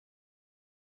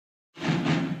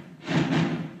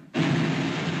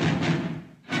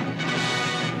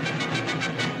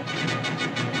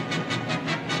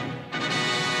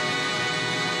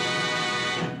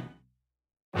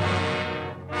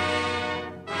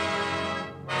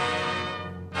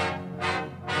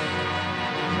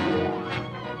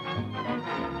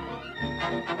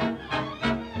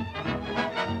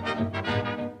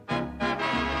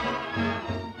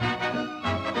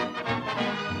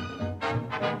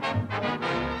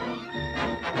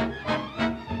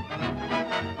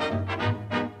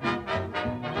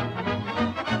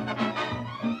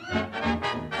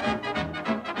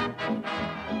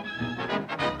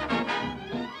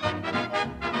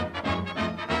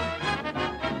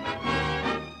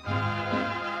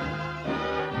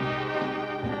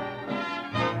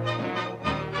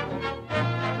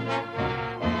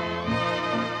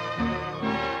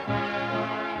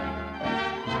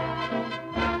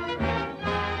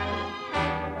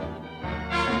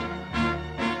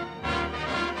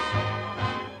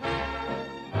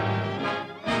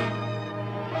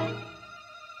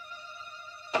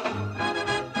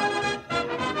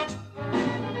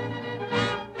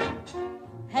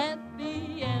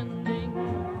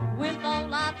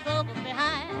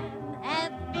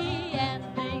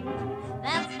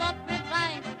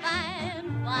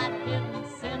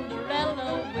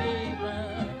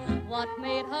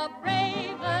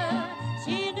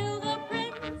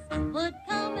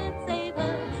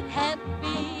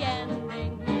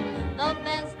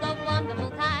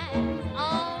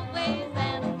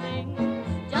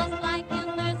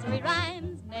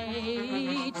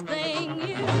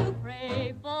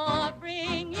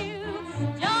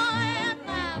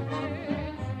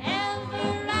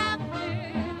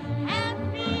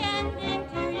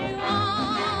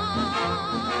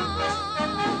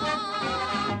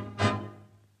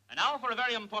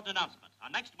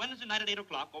Wednesday night at 8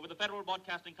 o'clock over the Federal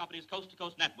Broadcasting Company's Coast to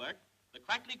Coast Network, the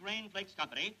Crackly Grain Flakes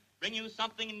Company bring you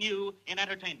something new in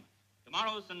entertainment.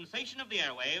 Tomorrow's sensation of the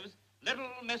airwaves, Little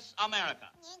Miss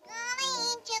America. You're gonna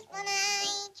eat just one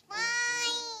each.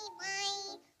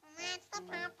 Bye. That's the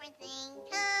proper thing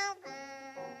to do.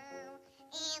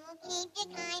 It'll keep you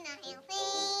kind of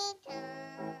healthy, too.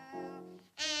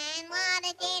 And what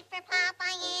it did for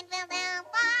Popeye, it will do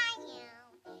for you.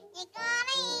 You're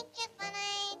gonna eat just one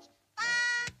each.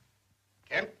 Bye.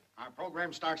 Kent, our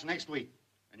program starts next week,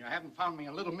 and you haven't found me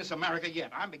a Little Miss America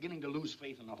yet. I'm beginning to lose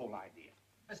faith in the whole idea.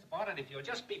 Mr. Barnett, if you'll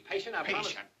just be patient, I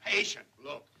promise... Patient.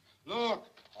 Look.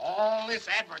 All this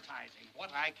advertising.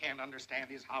 What I can't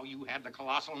understand is how you had the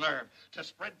colossal nerve to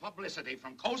spread publicity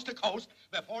from coast to coast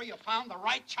before you found the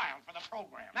right child for the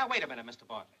program. Now, wait a minute, Mr.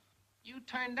 Bartlett. You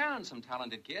turned down some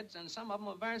talented kids, and some of them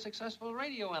were very successful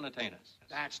radio entertainers.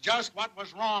 That's just what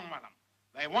was wrong with them.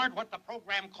 They weren't what the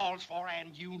program calls for,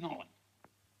 and you know it.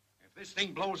 If this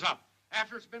thing blows up,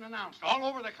 after it's been announced all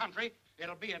over the country,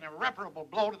 it'll be an irreparable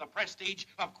blow to the prestige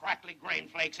of Crackly Grain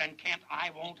Flakes, and Kent, I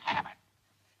won't have it.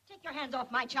 Take your hands off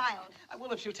my child. I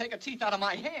will if she'll take her teeth out of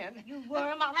my hand. You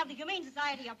worm, I'll have the Humane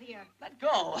Society up here. Let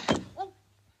go. Oh.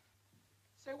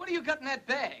 Say, what do you got in that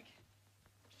bag?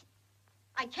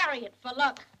 I carry it for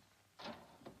luck.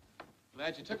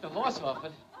 Glad you took the horse off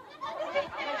it. Quiet!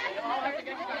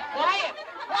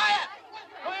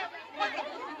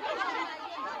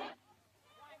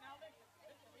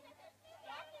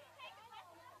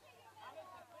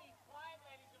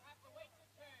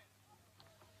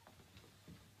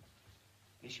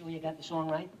 You sure you got the song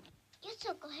right? Yes,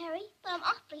 Uncle Harry, but I'm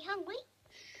awfully hungry.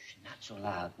 Shh, not so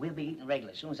loud. We'll be eating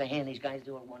regular as soon as I hand these guys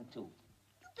the old 1-2. You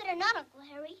better not, Uncle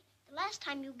Harry. The last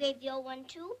time you gave the old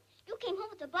 1-2, you came home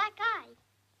with a black eye.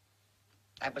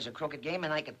 That was a crooked game,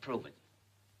 and I could prove it.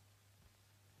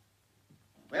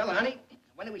 Well, honey,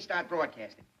 when do we start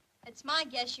broadcasting? It's my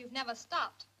guess you've never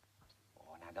stopped.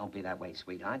 Oh, now, don't be that way,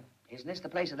 sweetheart. Isn't this the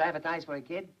place to advertise for a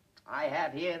kid? I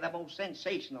have here the most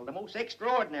sensational, the most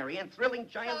extraordinary and thrilling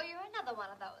child... So you're another one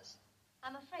of those.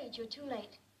 I'm afraid you're too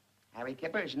late. Harry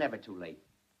Kipper is never too late.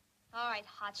 All right,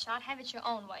 hotshot, have it your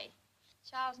own way.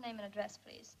 Child's name and address,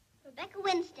 please. Rebecca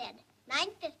Winstead,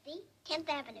 950 10th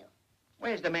Avenue.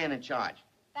 Where's the man in charge?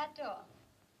 That door.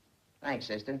 Thanks,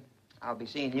 sister. I'll be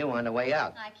seeing you on the way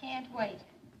out. I can't wait.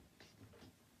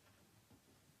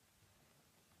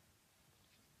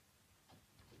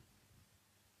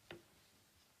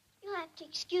 You'll have to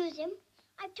excuse him.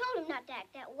 I've told him not to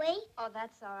act that way. Oh,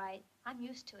 that's all right. I'm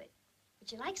used to it.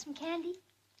 Would you like some candy?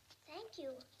 Thank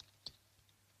you.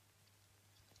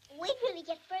 We'd really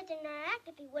get further in our act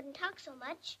if he wouldn't talk so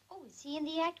much. Oh, is he in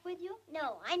the act with you?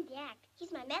 No, I'm the act.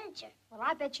 He's my manager. Well,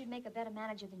 I bet you'd make a better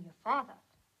manager than your father.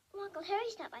 Well, Uncle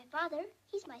Harry's not my father.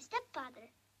 He's my stepfather.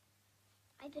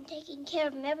 I've been taking care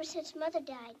of him ever since Mother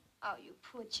died. Oh, you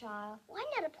poor child. Well,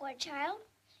 I'm not a poor child.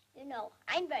 You know,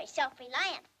 I'm very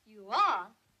self-reliant. You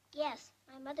are? Yes,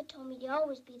 my mother told me to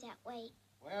always be that way.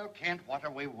 Well, Kent, what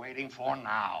are we waiting for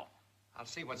now? I'll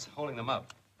see what's holding them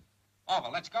up.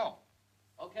 Orville, let's go.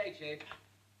 Okay, Chief.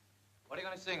 What are you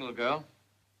going to sing, little girl?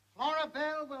 Flora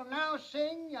Bell will now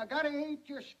sing You Gotta Eat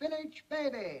Your Spinach,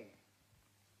 Baby.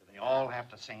 Do they all have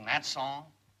to sing that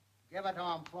song? Give it to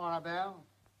 'em, Flora Bell.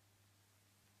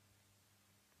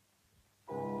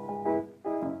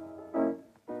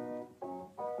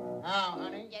 Now,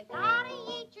 honey. You gotta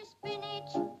eat your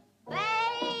spinach,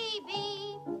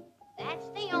 baby. That's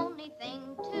the only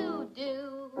thing to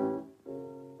do.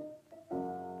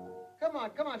 Come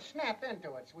on, snap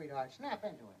into it, sweetheart. Snap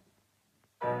into it.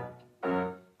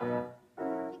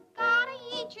 You gotta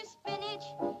eat your spinach.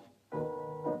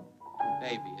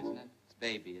 Baby, isn't it? It's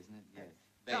baby, isn't it? Yes.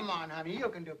 Baby. Come on, honey. You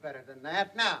can do better than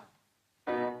that. Now.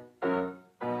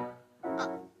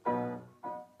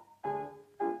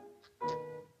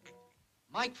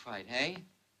 Mike fright, hey?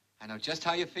 I know just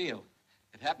how you feel.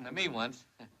 It happened to me once.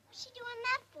 What's she doing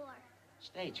that for?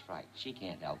 Stage fright. She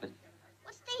can't help it.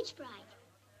 What's stage fright?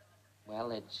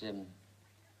 Well, it's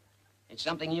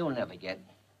something you'll never get.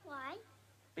 Why?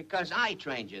 Because I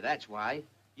trained you, that's why.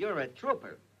 You're a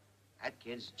trooper. That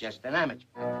kid's just an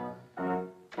amateur.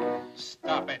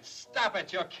 Stop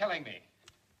it. You're killing me.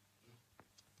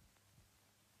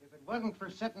 If it wasn't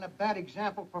for setting a bad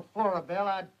example for Flora Bell,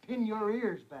 I'd pin your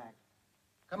ears back.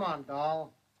 Come on,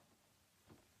 doll.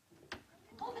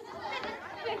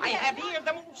 I have here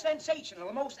the most sensational,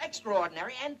 the most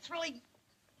extraordinary and thrilling...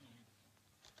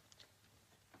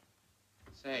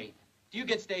 Say, do you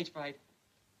get stage fright?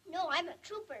 No, I'm a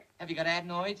trooper. Have you got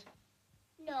adenoids?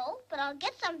 No, but I'll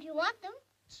get some if you want them.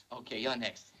 Okay, you're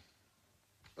next.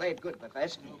 Play it good,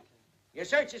 Professor. Your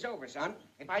search is over, son.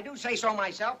 If I do say so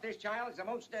myself, this child is the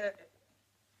most,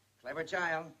 clever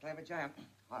child.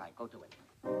 All right, go to it.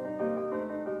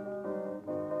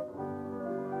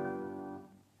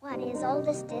 What is all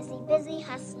this dizzy, busy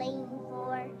hustling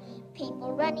for?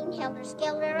 People running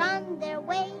helter-skelter on their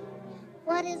way.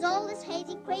 What is all this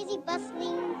hazy, crazy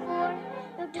bustling for?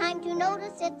 No time to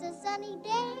notice it's a sunny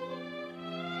day.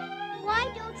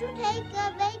 Why don't you take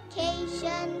a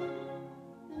vacation?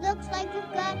 Looks like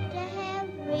you've got to have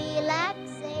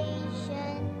relaxation.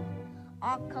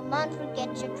 Oh, come on,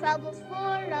 forget your troubles for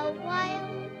a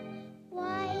while.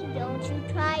 Why don't you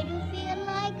try to feel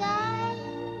like I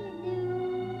do?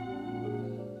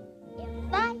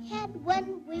 If I had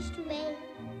one wish to make,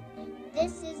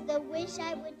 this is the wish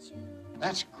I would choose.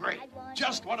 That's great.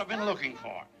 Just what I've been looking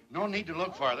for. No need to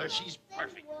look further. She's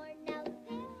perfect.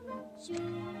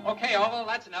 Okay, Oval,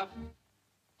 that's enough.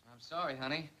 I'm sorry,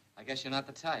 honey. I guess you're not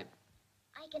the type.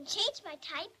 I can change my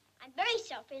type. I'm very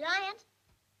self-reliant.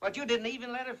 But you didn't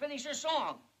even let her finish her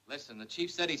song. Listen, the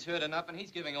chief said he's heard enough and he's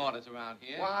giving orders around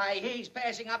here. Why, he's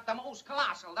passing up the most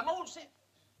colossal, the most...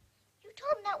 You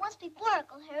told him that once before,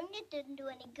 Uncle Harry, and it didn't do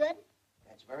any good.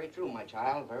 That's very true, my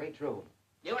child, very true.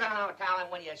 You don't know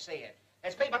talent when you see it.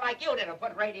 It's people like you that'll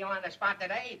put radio on the spot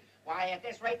today. Why, at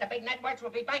this rate, the big networks will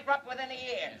be bankrupt within a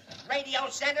year. Radio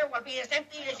Center will be as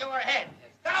empty as your head.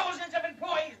 Thousands of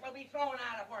employees will be thrown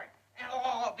out of work. And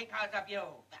all because of you.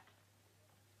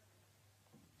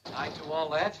 I do all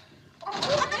that? Oh,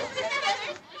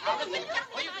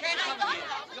 you can't come here.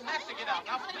 You'll have to get out.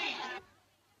 Now, please.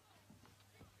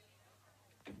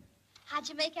 How'd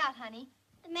you make out, honey?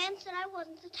 The man said I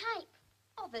wasn't the type.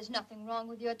 Oh, there's nothing wrong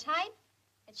with your type.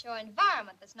 It's your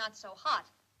environment that's not so hot.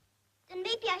 Then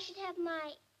maybe I should have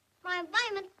my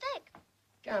environment thick.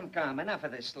 Come, enough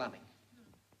of this slumming.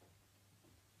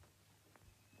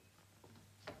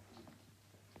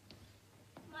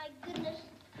 My goodness.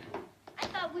 I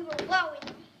thought we were wowing.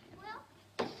 Well,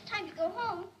 it's time to go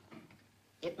home.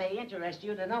 It may interest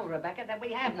you to know, Rebecca, that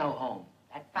we have no home.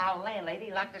 That foul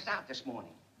landlady locked us out this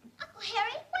morning. Uncle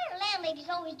Harry, why are landladies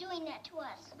always doing that to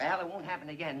us? Well, it won't happen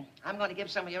again. I'm going to give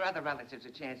some of your other relatives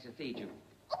a chance to feed you.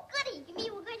 Oh, goody. You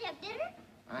mean we're going to have dinner?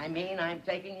 I mean, I'm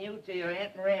taking you to your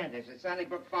Aunt Miranda's at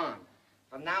Sunnybrook Farm.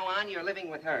 From now on, you're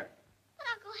living with her. But,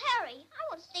 Uncle Harry,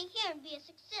 I want to stay here and be a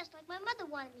success like my mother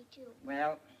wanted me to.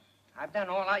 Well, I've done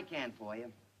all I can for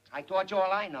you. I taught you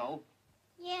all I know.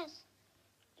 Yes.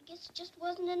 I guess it just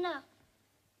wasn't enough.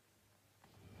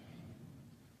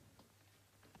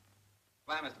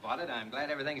 Why, Mr. Bartlett, I'm glad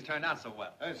everything's turned out so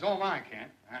well. So am I,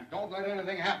 Kent. And don't let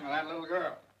anything happen to that little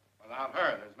girl. Without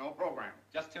her, there's no program.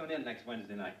 Just tune in next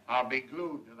Wednesday night. I'll be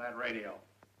glued to that radio.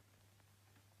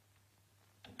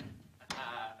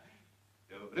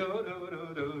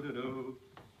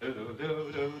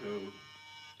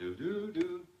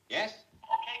 Yes?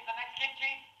 Okay, the next kid,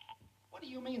 Chief? What do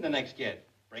you mean, the next kid?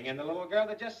 Bring in the little girl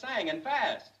that just sang and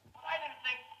fast. But I didn't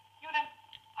think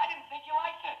you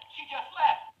liked it. She just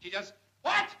left. She just...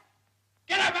 What?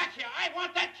 Get her back here. I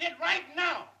want that kid right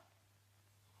now.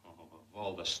 Oh, of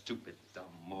all the stupid, dumb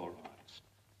morons.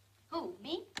 Who,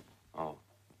 me? Oh,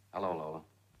 hello, Lola.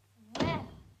 Well,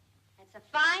 that's a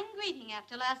fine greeting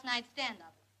after last night's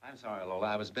stand-up. I'm sorry, Lola.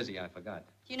 I was busy. I forgot.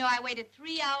 Do you know I waited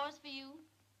 3 hours for you?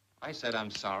 I said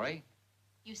I'm sorry.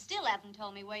 You still haven't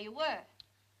told me where you were.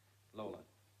 Lola,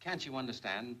 can't you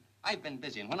understand? I've been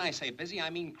busy, and when I say busy,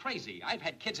 I mean crazy. I've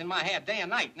had kids in my hair day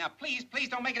and night. Now, please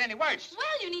don't make it any worse.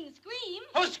 Well, you needn't scream.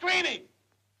 Who's screaming?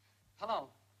 Hello.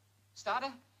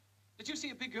 Starter? Did you see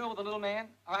a big girl with a little man?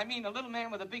 I mean, a little man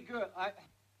with a big girl.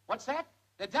 What's that?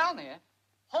 They're down there.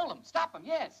 Hold them. Stop them,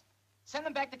 yes. Send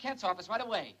them back to Kent's office right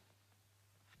away.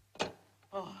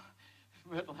 Oh,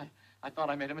 Riddle, I thought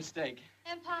I made a mistake.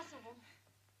 Impossible.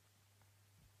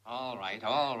 All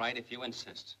right, if you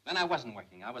insist. Then I wasn't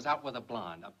working. I was out with a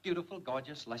blonde, a beautiful,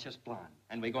 gorgeous, luscious blonde.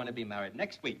 And we're going to be married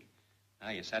next week. Now,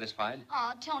 you satisfied?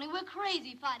 Oh, Tony, we're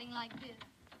crazy fighting like this.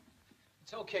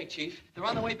 It's okay, Chief. They're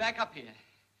on the way back up here.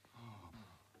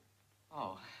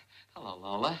 Oh, hello,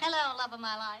 Lola. Hello, love of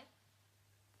my life.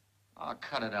 Oh,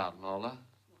 cut it out, Lola.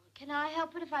 Can I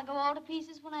help it if I go all to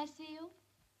pieces when I see you?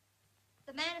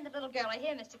 The man and the little girl are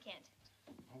here, Mr. Kent.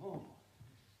 Oh.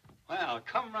 Well,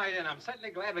 come right in. I'm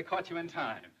certainly glad we caught you in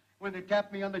time. When they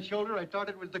tapped me on the shoulder, I thought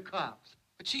it was the cops.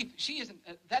 But, Chief, she isn't...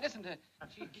 that isn't a...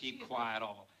 Keep quiet,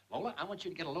 all. Lola, I want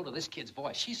you to get a load of this kid's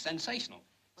voice. She's sensational.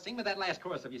 Sing me that last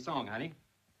chorus of your song, honey.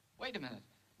 Wait a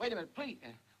minute, please.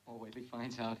 Oh, wait, he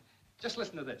finds out. Just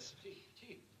listen to this.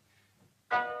 Chief.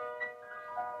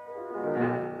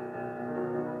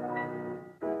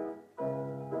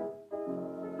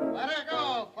 Let her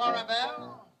go,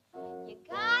 Florabelle. You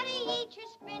gotta eat your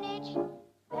spinach spinach,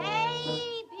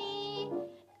 baby.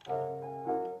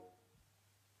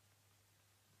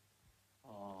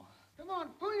 Oh. Come on,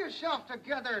 pull yourself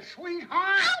together,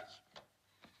 sweetheart.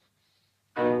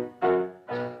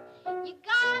 You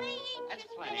gotta eat That's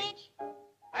your plenty. spinach.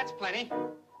 That's plenty.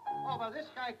 Oh, well, this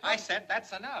guy... I said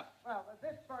that's enough. Well,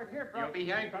 this part here... You'll be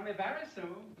hearing from me very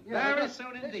soon. Yeah, very this-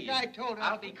 soon this indeed. guy told us-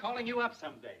 I'll be calling you up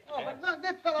someday. Oh, but look,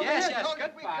 this fellow... Yes, here yes, told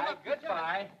us we come goodbye, up together.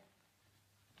 goodbye.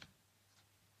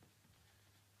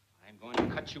 I'm going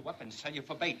to cut you up and sell you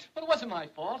for bait. But it wasn't my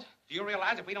fault. Do you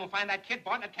realize if we don't find that kid,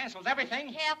 Barton, it cancels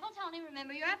everything? Careful, Tony.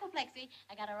 Remember your apoplexy.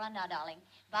 I gotta run now, darling.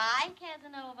 Bye,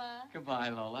 Casanova. Goodbye,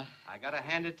 Lola. I gotta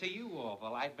hand it to you,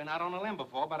 Orville. I've been out on a limb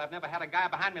before, but I've never had a guy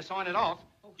behind me sawing it off.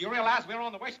 Do you realize we're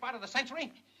on the worst spot of the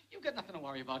century? You've got nothing to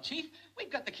worry about, Chief. We've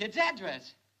got the kid's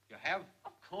address. You have?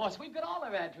 Of course, we've got all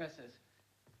their addresses.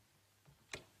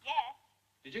 Yes,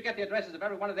 Did you get the addresses of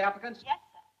every one of the applicants? yes,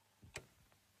 sir.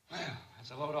 Well,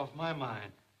 that's a load off my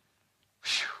mind.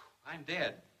 Whew, I'm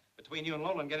dead. Between you and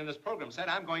Lola and getting this program set,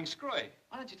 I'm going screwy.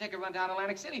 Why don't you take a run down to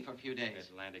Atlantic City for a few days?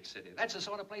 Atlantic City. That's the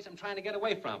sort of place I'm trying to get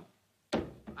away from.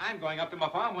 I'm going up to my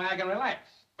farm where I can relax.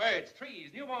 Birds, trees,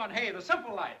 newborn hay, the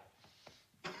simple life.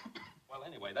 Well,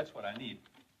 anyway, that's what I need.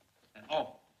 And,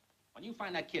 oh, when you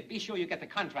find that kid, be sure you get the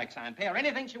contract signed. Pay her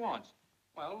anything she wants.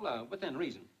 Well, within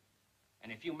reason.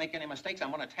 And if you make any mistakes,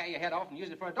 I'm going to tear your head off and use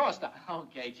it for a doorstop.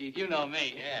 Okay, Chief, you know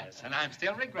me. Yes, and I'm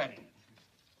still regretting it.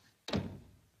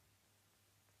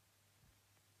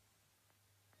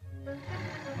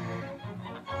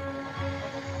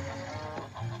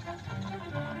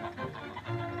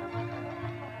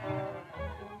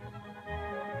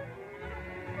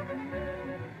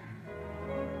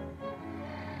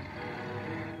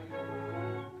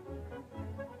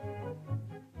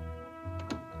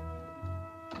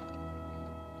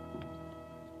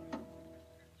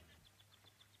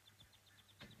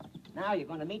 Now you're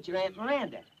going to meet your Aunt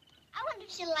Miranda. I wonder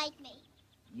if she'll like me.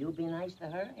 You be nice to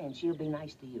her, and she'll be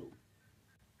nice to you.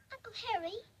 Uncle Harry,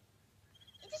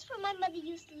 is this where my mother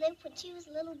used to live when she was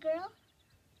a little girl?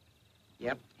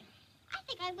 Yep. I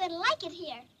think I'm going to like it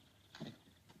here.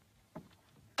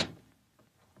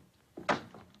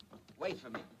 Wait for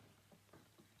me.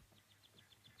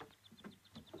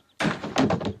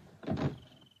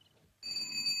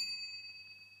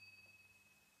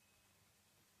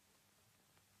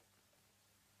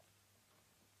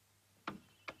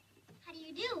 How do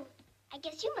you do? I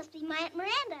guess you must be my Aunt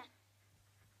Miranda.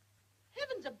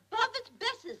 Heavens above, it's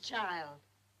Bess's child.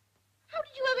 How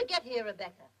did you ever get here,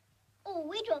 Rebecca? Oh,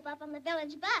 we drove up on the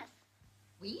village bus.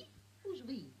 We? Who's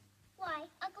we? Why,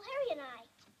 Uncle Harry and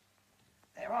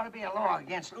I. There ought to be a law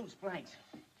against loose planks.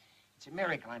 It's a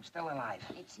miracle I'm still alive.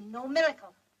 It's no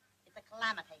miracle. It's a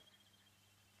calamity.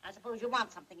 I suppose you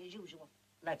want something as usual.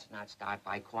 Let's not start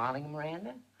by quarreling,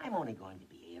 Miranda. I'm only going to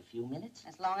be here a few minutes.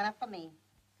 That's long enough for me.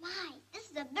 My, this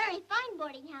is a very fine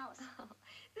boarding house. Oh,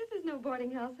 this is no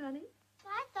boarding house, honey.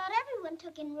 But I thought everyone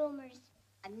took in roomers.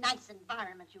 A nice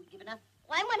environment you've given her.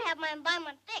 Well, I'm going to have my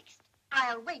environment fixed.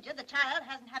 I'll wager the child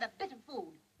hasn't had a bit of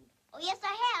food. Oh, yes,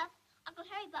 I have. Uncle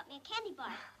Harry bought me a candy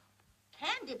bar.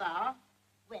 Candy bar?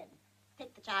 When?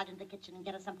 Take the child into the kitchen and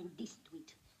get her something decent to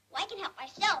eat. Well, I can help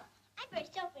myself. I'm very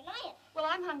self-reliant. Well,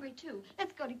 I'm hungry, too.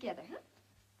 Let's go together, huh?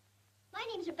 My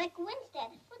name's Rebecca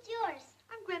Winstead. What's yours?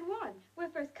 I'm Gwen Warren. We're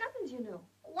first cousins, you know.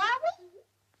 Why are we?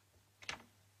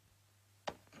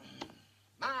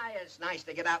 My, it's nice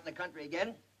to get out in the country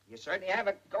again. You certainly have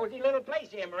a cozy little place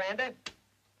here, Miranda.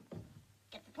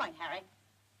 Get the point, Harry.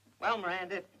 Well,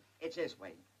 Miranda, it's this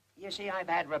way. You see, I've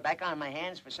had Rebecca on my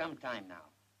hands for some time now.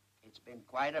 It's been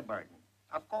quite a burden.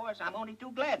 Of course, I'm only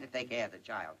too glad to take care of the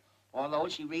child, although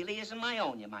she really isn't my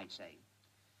own, you might say.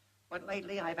 But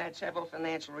lately, I've had several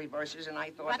financial reverses, and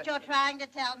I thought What that... you're trying to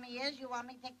tell me is you want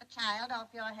me to take the child off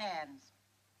your hands.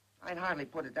 I'd hardly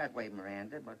put it that way,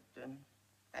 Miranda, but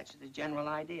that's the general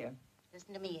idea.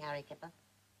 Listen to me, Harry Kipper.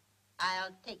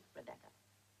 I'll take Rebecca,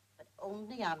 but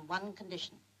only on one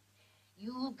condition.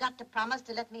 You've got to promise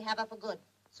to let me have her for good,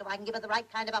 so I can give her the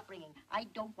right kind of upbringing. I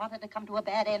don't want her to come to a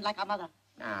bad end like her mother.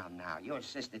 Now, your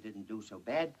sister didn't do so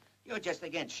bad. You're just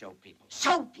against show people.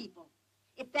 Show people?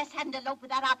 If Bess hadn't eloped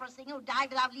with that opera singer who died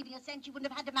without leaving a cent, she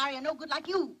wouldn't have had to marry a no-good like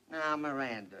you. Now,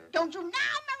 Miranda. Don't you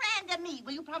now Miranda me.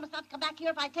 Will you promise not to come back here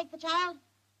if I take the child?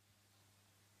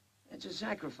 It's a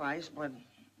sacrifice, but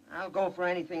I'll go for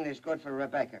anything that's good for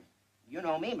Rebecca. You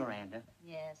know me, Miranda.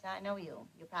 Yes, I know you.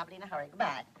 You're probably in a hurry.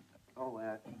 Goodbye. Oh,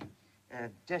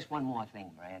 just one more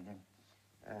thing, Miranda.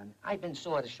 I've been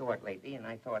sort of short lately, and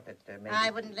I thought that maybe... I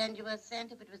wouldn't lend you a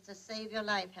cent if it was to save your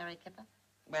life, Harry Kipper.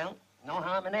 Well, no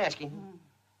harm in asking.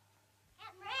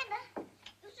 Aunt Miranda,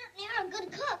 you certainly are a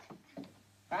good cook.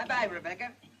 Bye-bye,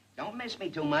 Rebecca. Don't miss me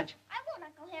too much. I won't,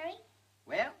 Uncle Harry.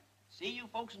 Well, see you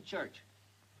folks in church.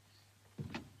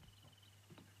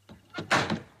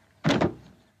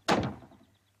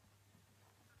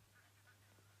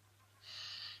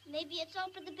 Maybe it's all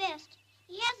for the best.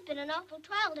 He has been an awful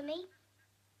trial to me.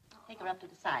 Take her up to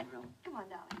the side room. Come on,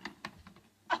 darling.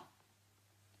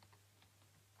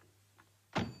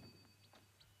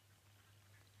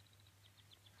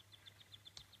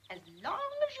 As long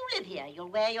as you live here, you'll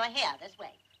wear your hair this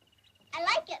way. I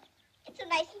like it. It's so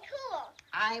nice and cool.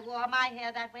 I wore my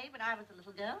hair that way when I was a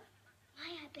little girl.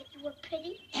 Why, I bet you were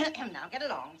pretty. Now get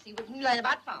along. See what you can learn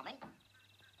about farming.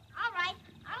 All right.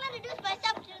 I'll introduce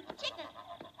myself to the chicken.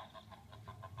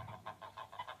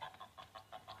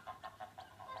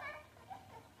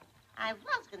 I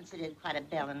was considered quite a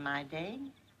belle in my day.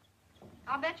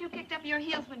 I'll bet you kicked up your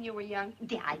heels when you were young.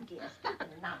 The idea. Stop the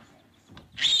nonsense.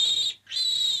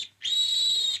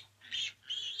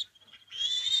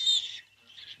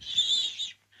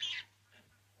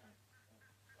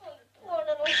 Oh, poor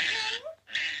little thing.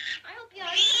 I hope you're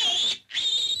okay.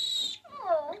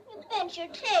 Oh, you bent your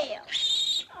tail.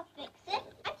 I'll fix it.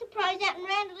 I'm surprised Aunt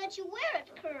Miranda let you wear it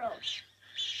curled.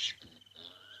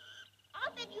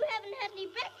 I'll bet you haven't had any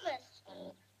breakfast.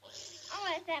 I'll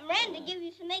ask Aunt Miranda to give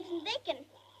you some eggs and bacon.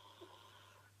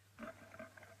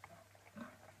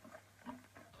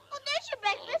 Oh, there's your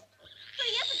breakfast.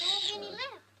 Hurry up or there won't be any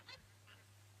left.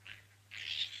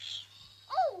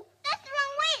 Oh, that's the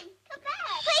wrong way. Come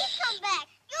back. Please come back.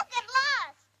 You'll get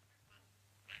lost.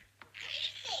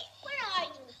 Hey, where are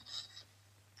you?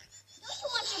 Don't you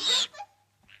want your breakfast?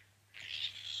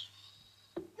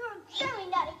 You're a very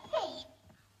naughty pig.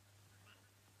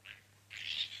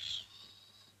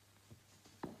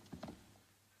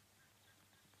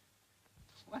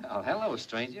 Well, hello,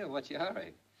 stranger. What's your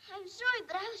hurry? I'm sorry,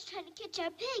 but I was trying to catch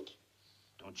our pig.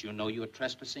 Don't you know you're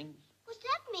trespassing? What's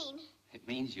that mean? It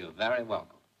means you're very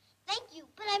welcome. Thank you,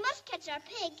 but I must catch our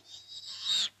pig.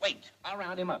 Wait, I'll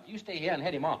round him up. You stay here and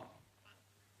head him off.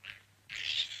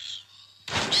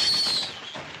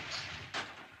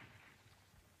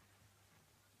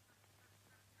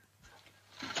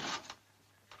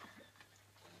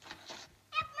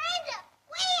 Aunt Miranda,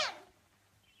 Gwen!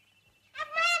 Aunt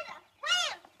Miranda,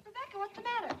 Gwen! Rebecca, what's the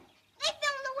matter? They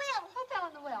fell in the well. Who fell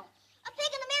in the well? A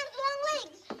pig and a man with long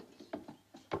legs.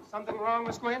 Something wrong,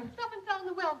 Miss Gwen? Someone fell in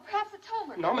the well. Perhaps it's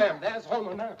Homer. No, ma'am. There's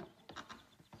Homer now.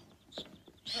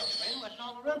 Gwen, what's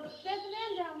all the rumpus? There's a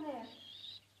man down there.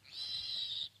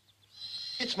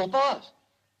 It's my boss.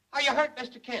 Are you hurt,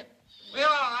 Mr. Kent? We're all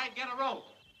right. Get a rope.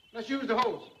 Let's use the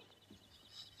hose.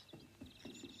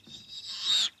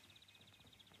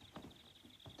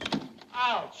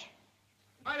 Ouch.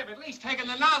 Might have at least taken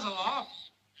the nozzle off.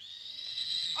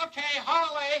 Okay,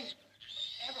 haul away.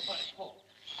 Everybody pull.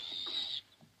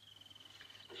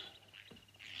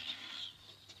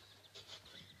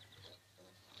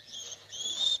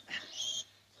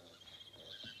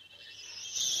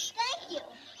 Thank you.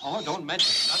 Oh, don't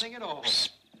mention it. Nothing at all.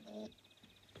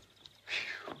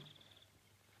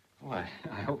 Why,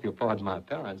 I hope you'll pardon my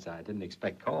appearance. I didn't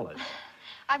expect callers.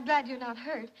 I'm glad you're not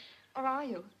hurt. Or are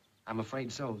you? I'm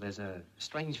afraid so. There's a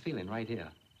strange feeling right here.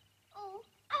 Oh,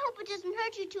 I hope it doesn't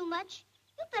hurt you too much.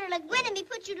 You better let Gwen and me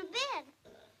put you to bed.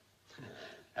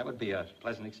 That would be a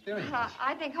pleasant experience.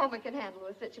 I think Homer can handle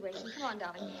the situation. Come on,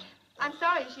 darling. I'm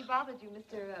sorry she bothered you,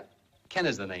 Mr. Ken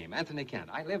is the name, Anthony Kent.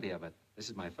 I live here, but this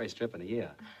is my first trip in a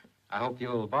year. I hope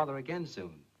you'll bother again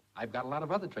soon. I've got a lot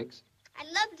of other tricks. I'd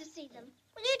love to see them.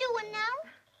 Will you do one now?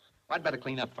 Well, I'd better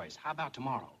clean up first. How about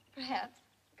tomorrow? Perhaps.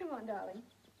 Come on, darling.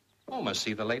 Oh, must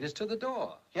see the latest to the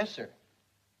door. Yes, sir.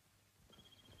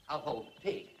 I'll hold the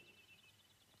pig.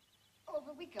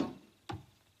 Over we go.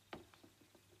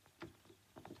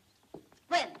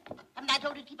 Gwen, haven't I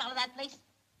told you to keep out of that place?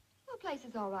 The place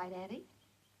is all right, Auntie. In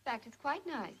fact, it's quite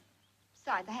nice.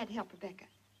 Besides, I had to help Rebecca.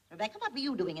 Rebecca, what were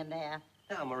you doing in there?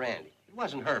 Now, Miranda, it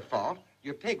wasn't her fault.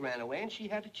 Your pig ran away and she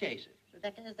had to chase it.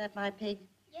 Rebecca, is that my pig?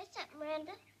 Yes, Aunt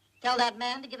Miranda. Tell that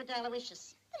man to give it to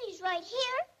Aloysius. But he's right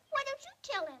here. Why don't you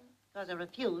tell him? Because I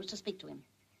refuse to speak to him.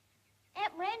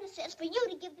 Aunt Miranda says for you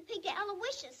to give the pig to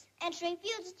Aloysius, and she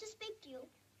refuses to speak to you.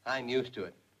 I'm used to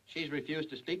it. She's refused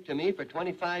to speak to me for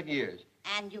 25 years.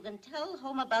 And you can tell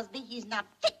Homer Busby he's not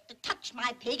fit to touch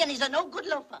my pig, and he's a no-good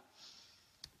loafer.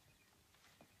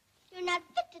 You're not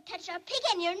fit to touch our pig,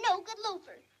 and you're no good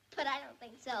loafer. But I don't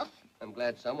think so. I'm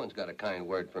glad someone's got a kind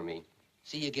word for me.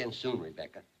 See you again soon,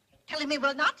 Rebecca. Tell him he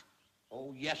will not.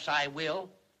 Oh, yes, I will.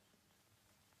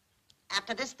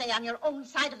 After this, stay on your own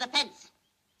side of the fence.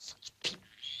 Such people.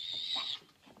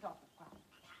 Kept off the ground.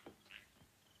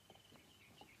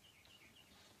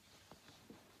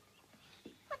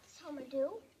 Homer do?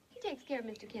 He takes care of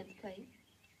Mr. Kent's place.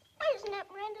 Why doesn't Aunt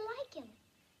Miranda like him?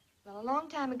 Well, a long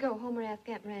time ago, Homer asked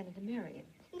Aunt Miranda to marry him.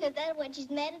 Is that when she's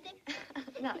mad at him?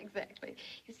 Not exactly.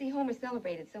 You see, Homer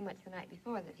celebrated so much the night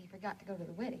before that he forgot to go to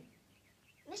the wedding.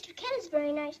 Mr. Kent is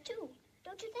very nice, too.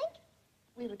 Don't you think?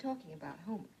 We were talking about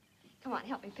Homer. Come on,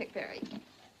 help me pick berries.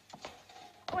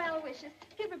 Well, Wishes,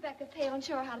 give Rebecca a pail and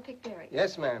show her how to pick berries.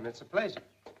 Yes, ma'am. It's a pleasure.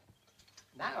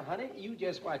 Now, honey, you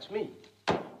just watch me.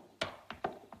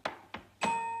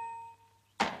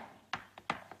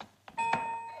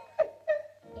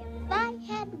 If I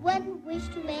had one wish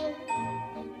to make,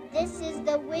 this is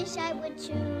the wish I would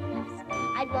choose.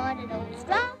 I'd want an old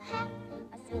straw hat,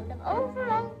 a suit of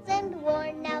overalls, and a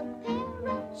worn-out pair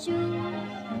of shoes.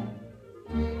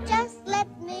 Just let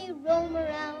me roam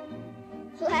around,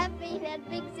 laughing at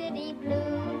big city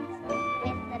blues.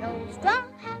 With an old straw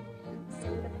hat, a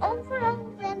suit of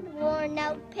overalls, and a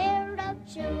worn-out pair of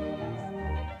shoes.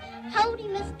 Howdy,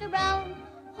 Mr. Brown,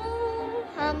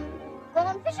 ho-hum.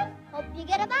 Going fishing, hope you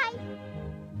get a bite.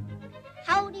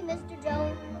 Howdy, Mr.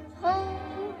 Jones,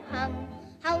 ho-hum.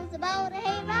 How's about a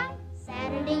hayride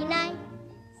Saturday night?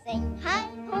 Sing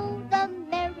hi-ho, the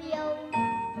merry-o.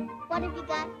 What have you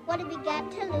got, what have you got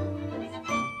to lose?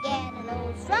 Get an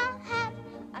old straw hat,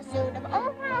 a suit of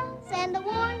overalls, and a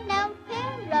worn-out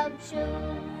pair of shoes.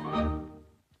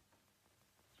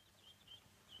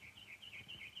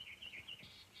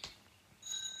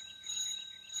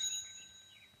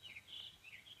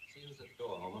 See who's at the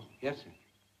door, Homer. Yes, sir.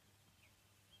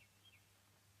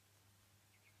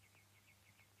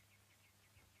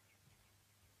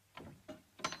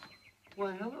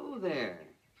 Well, hello there.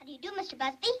 How do you do, Mr.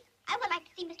 Busby? I would like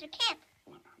to see Mr. Kent.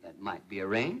 Well, that might be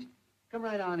arranged. Come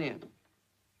right on in.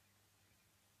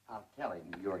 I'll tell him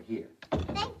you're here.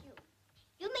 Thank you.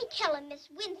 You may tell him Miss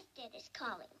Winstead is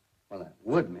calling. Well, that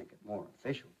would make it more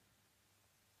official.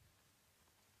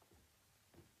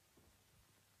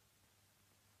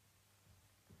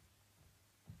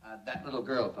 That little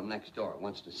girl from next door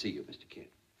wants to see you, Mr. Kent.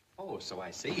 Oh, so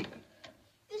I see.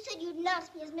 You said you'd announce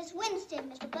me as Miss Winstead,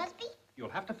 Mr. Busby. You'll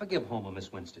have to forgive Homer,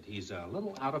 Miss Winstead. He's a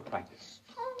little out of practice.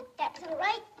 Oh, that's all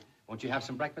right. Won't you have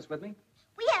some breakfast with me?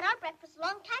 We had our breakfast a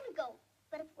long time ago.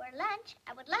 But if we're lunch,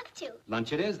 I would love to.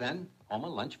 Lunch it is, then. Homer,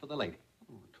 lunch for the lady.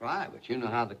 Oh, try, but you know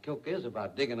how the cook is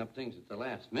about digging up things at the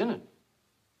last minute.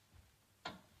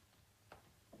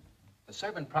 The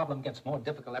servant problem gets more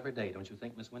difficult every day, don't you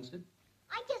think, Miss Winstead?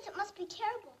 I guess it must be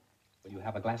terrible. Will you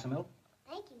have a glass of milk?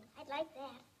 Thank you. I'd like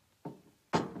that.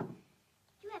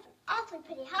 You have an awfully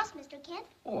pretty house, Mr. Kent.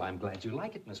 Oh, I'm glad you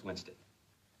like it, Miss Winstead.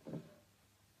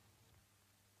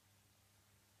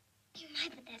 My,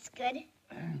 but that's good.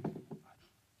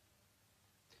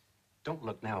 Don't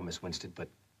look now, Miss Winstead, but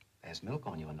there's milk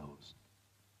on your nose.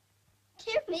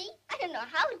 Dear me, I don't know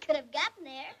how it could have gotten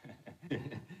there.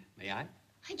 May I?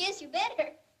 I guess you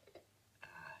better.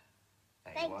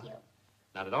 There Thank are. you.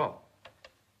 Not at all.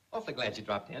 Awfully glad you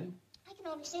dropped in. I can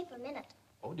only stay for a minute.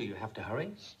 Oh, do you have to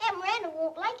hurry? Aunt Miranda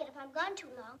won't like it if I'm gone too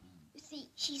long. You see,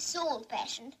 she's so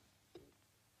old-fashioned.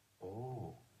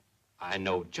 Oh, I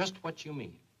know just what you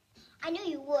mean. I knew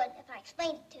you would if I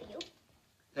explained it to you.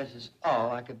 This is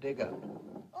all I could dig up.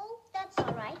 Oh, that's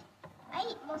all right. I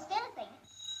eat most anything.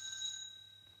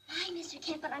 Hi, Mr.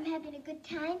 Kent, but I'm having a good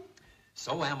time.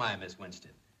 So am I, Miss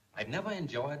Winstead. I've never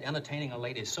enjoyed entertaining a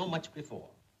lady so much before.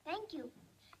 Thank you.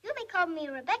 You may call me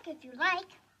Rebecca if you like.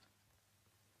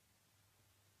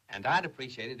 And I'd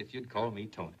appreciate it if you'd call me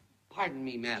Tony. Pardon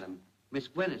me, madam. Miss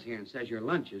Gwen is here and says your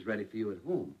lunch is ready for you at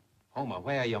home. Homer,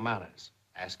 where are your manners?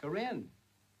 Ask her in.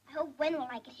 I hope Gwen will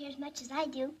like it here as much as I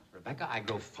do. Rebecca, I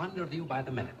grow fonder of you by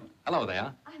the minute. Hello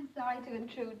there. I'm sorry to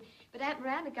intrude, but Aunt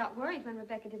Miranda got worried when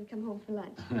Rebecca didn't come home for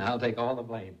lunch. I'll take all the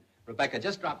blame. Rebecca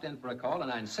just dropped in for a call,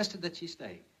 and I insisted that she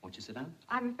stay. Won't you sit down?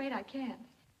 I'm afraid I can't.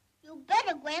 You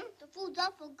better, Gwen. The food's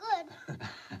awful good.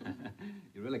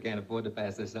 You really can't afford to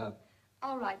pass this up.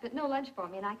 All right, but no lunch for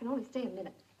me, and I can only stay a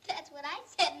minute. That's what I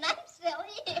said, and I'm still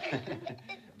here.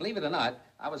 Believe it or not,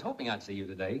 I was hoping I'd see you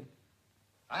today.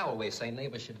 I always say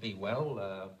neighbors should be,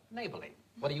 well, neighborly.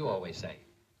 What do you always say?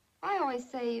 I always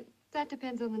say, that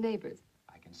depends on the neighbors.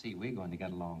 I can see we're going to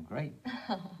get along great.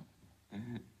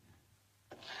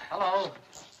 Hello.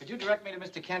 Could you direct me to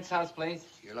Mr. Kent's house, please?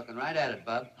 You're looking right at it,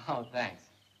 Bub. Oh, thanks.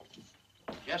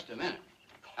 Just a minute.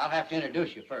 I'll have to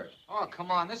introduce you first. Oh,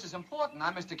 come on. This is important.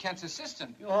 I'm Mr. Kent's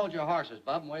assistant. You hold your horses,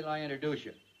 Bub, and wait till I introduce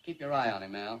you. Keep your eye on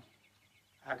him, Al.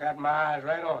 I got my eyes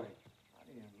right on him. What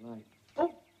do you like?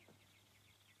 Oh!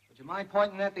 Would you mind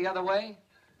pointing that the other way?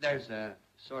 There's a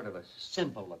sort of a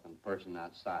simple-looking person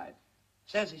outside.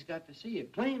 Says he's got to see you.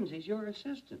 Claims he's your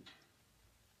assistant.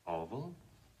 Orville?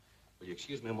 Will you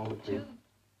excuse me a moment, please? Sure.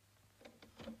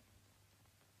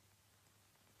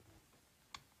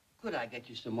 Could I get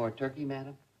you some more turkey,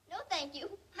 madam? No, thank you.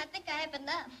 I think I have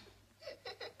enough.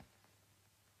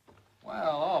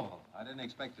 Well, Orville, I didn't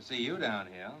expect to see you down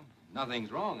here.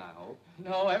 Nothing's wrong, I hope.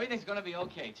 No, everything's going to be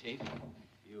okay, Chief.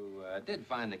 You did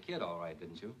find the kid all right,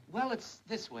 didn't you? Well, it's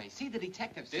this way. See, the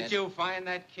detective said... Did you find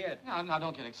that kid? No, now,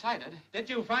 don't get excited. Did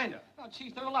you find her? No,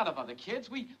 Chief, there are a lot of other kids.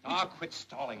 Oh, quit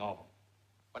stalling, Orville.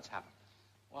 What's happened?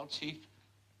 Well, Chief,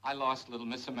 I lost little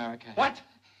Miss America. What?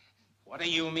 What do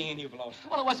you mean you've lost her?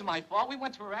 Well, it wasn't my fault. We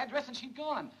went to her address and she'd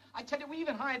gone. I tell you, we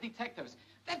even hired detectives.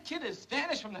 That kid has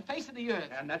vanished from the face of the earth.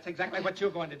 And that's exactly what you're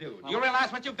going to do. Do you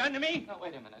realize what you've done to me? No,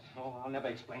 wait a minute. Oh, I'll never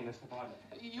explain this to Bartlett.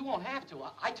 You won't have to.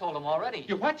 I told him already.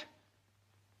 You what?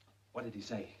 What did he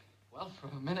say? Well, for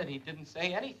a minute he didn't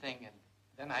say anything, and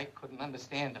then I couldn't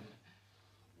understand him.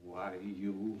 Why,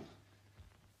 you...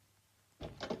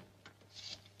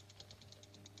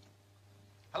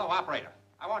 Hello, operator.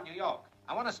 I want New York.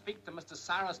 I want to speak to Mr.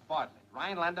 Cyrus Bartlett,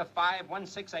 Rhinelander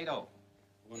 51680.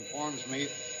 Who informs me...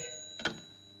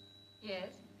 Yes?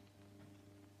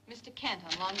 Mr. Kent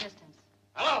on long distance.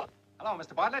 Hello. Hello,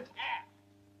 Mr. Bartlett. Yeah.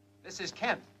 This is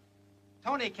Kent.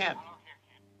 Tony Kent. Hello, here,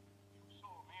 Kent. You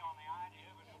sold me on the idea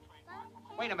of a new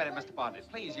trademark. Wait a minute, Mr. Bartlett.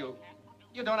 Please, you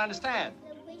don't understand.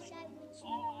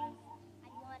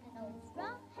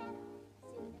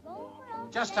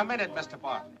 Just a minute, Mr.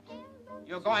 Bartlett.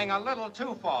 You're going a little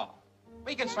too far.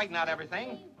 We can straighten out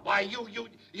everything. Why,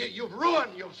 you've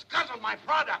ruined, you've scuttled my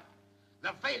product.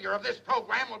 The failure of this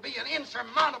program will be an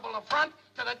insurmountable affront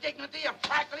to the dignity of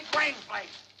Crackly Grain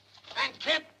Flakes. And,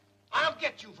 Kent, I'll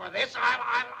get you for this.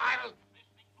 I'll...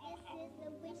 This is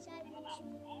the wish I would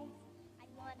choose. I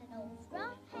want an old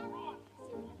straw hat,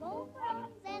 suit of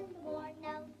overalls, and a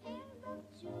worn-out pair of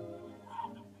shoes.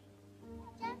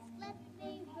 Just let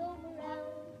me roam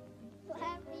around,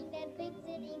 laughing at big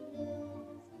city blues.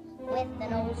 With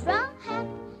an old straw hat,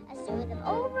 a suit of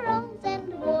overalls,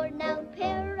 and a worn-out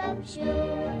pair of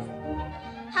shoes.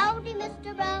 Howdy,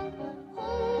 Mr. Brown.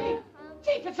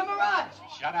 Chief, it's a mirage.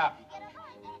 Shut up.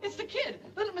 It's the kid,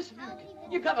 little Miss America.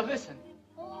 You gotta listen.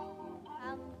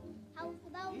 How's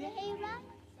about the hayride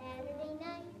Saturday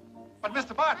night? But,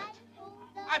 Mr. Bartlett,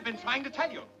 I've been trying to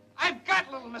tell you. I've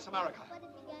got little Miss America.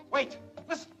 Wait,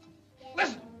 listen.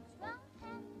 Listen.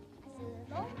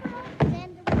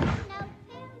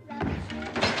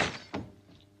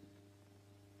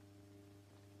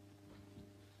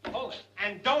 Hold it,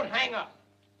 and don't hang up.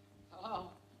 Oh.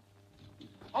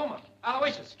 Homer,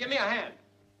 Aloysius, give me a hand.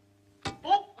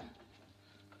 Oh!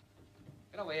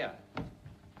 Get over here.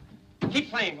 Keep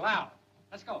playing loud.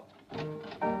 Let's go.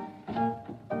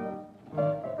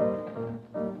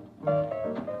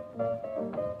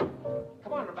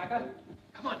 Come on, Rebecca.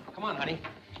 Come on, honey.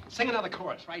 Sing another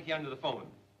chorus right here under the phone.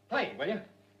 Play, will you?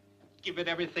 Give it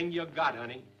everything you got,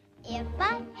 honey. If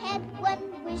I had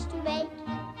one wish to make,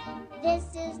 this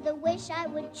is the wish I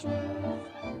would choose.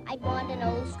 I'd want an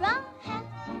old straw hat,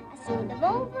 a suit of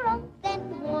overalls,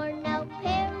 and a worn-out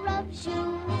pair of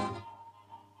shoes.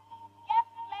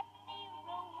 Just let me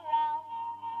roam around,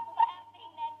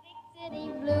 laughing at big city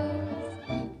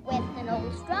blues. With an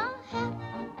old straw hat,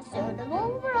 a suit of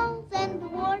overalls, and a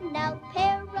worn-out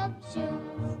pair of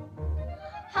shoes.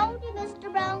 Howdy,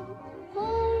 Mr. Brown. Ho,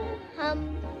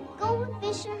 hum. Go and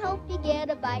fish and hope you get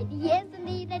a bite. Yes,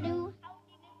 indeed I do.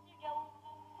 Howdy, Mr. Joan.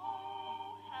 Ho,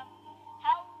 hum.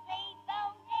 How's a hey,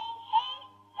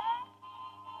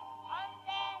 on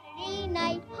Saturday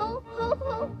night? Ho, ho,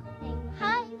 ho. Sing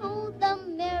hi, ho, the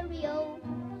merry-o.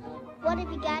 What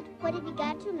have you got? What have you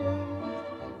got to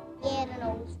lose? Get an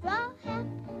old straw hat,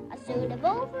 a suit of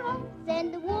overalls,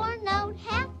 and a worn-out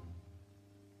hat.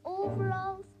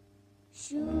 Overalls,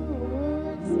 shoes.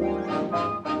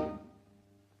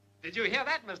 Did you hear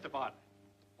that, Mr. Bartlett?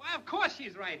 Why, of course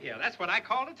she's right here. That's what I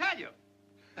called to tell you.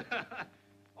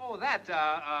 Oh, that,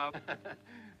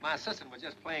 my assistant was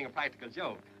just playing a practical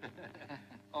joke.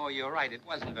 Oh, you're right. It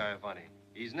wasn't very funny.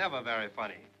 He's never very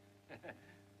funny.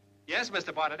 Yes,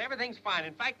 Mr. Bartlett, everything's fine.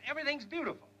 In fact, everything's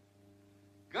beautiful.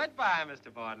 Goodbye,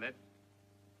 Mr. Bartlett.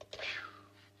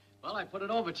 Well, I put it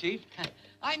over, Chief.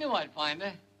 I knew I'd find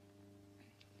her.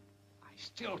 I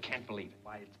still can't believe it.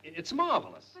 Why, it's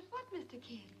marvelous. But what, Mr.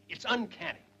 Kidd? It's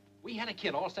uncanny. We had a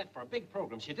kid all set for a big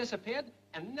program. She disappeared,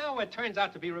 and now it turns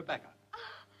out to be Rebecca. Oh,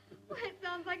 well, it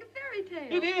sounds like a fairy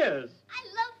tale. It is. I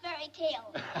love fairy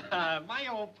tales. My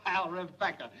old pal,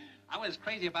 Rebecca. I was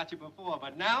crazy about you before,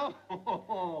 but now...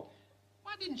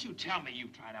 Why didn't you tell me you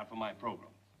tried out for my program?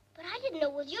 But I didn't know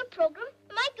it was your program.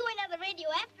 Am I going on the radio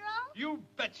after all? You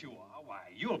bet you are.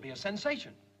 Why, you'll be a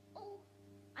sensation. Oh,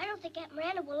 I don't think Aunt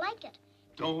Miranda will like it.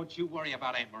 Don't you worry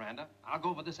about Aunt Miranda. I'll go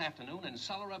over this afternoon and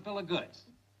sell her a bill of goods.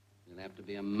 You'll have to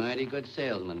be a mighty good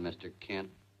salesman, Mr. Kent.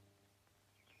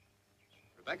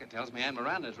 Rebecca tells me Aunt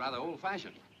Miranda is rather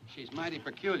old-fashioned. She's mighty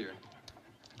peculiar.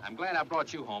 I'm glad I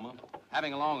brought you, Homer.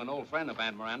 Having along an old friend of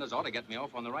Aunt Miranda's ought to get me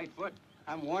off on the right foot.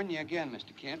 I'm warning you again,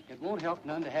 Mr. Kent. It won't help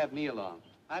none to have me along.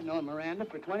 I've known Miranda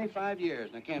for 25 years,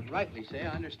 and I can't rightly say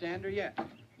I understand her yet.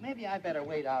 Maybe I better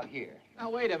wait out here. Now,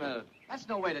 wait a minute. That's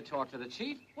no way to talk to the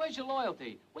chief. Where's your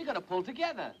loyalty? We gotta pull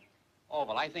together. Oh,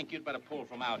 well, I think you'd better pull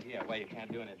from out here where you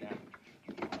can't do any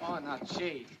damage. Oh, now,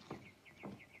 chief.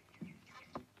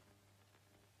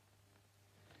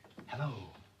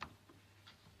 Hello.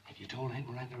 Have you told Aunt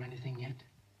Miranda anything yet?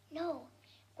 No.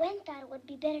 Gwen thought it would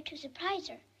be better to surprise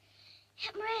her.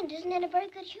 Aunt Miranda isn't in a very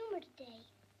good humor today.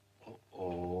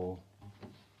 Oh.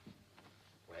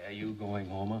 Where are you going,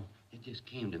 Homer? It just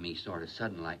came to me sort of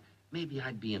sudden, like maybe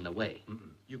I'd be in the way.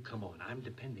 You come on. I'm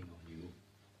depending on you.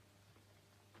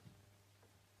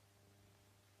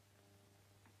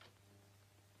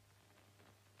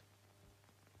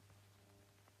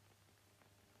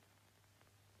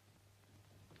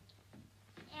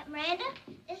 Aunt Miranda,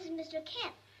 this is Mr.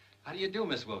 Kent. How do you do,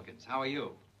 Miss Wilkins? How are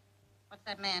you? What's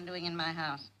that man doing in my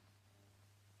house?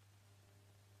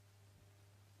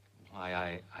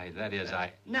 Why,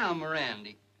 Now,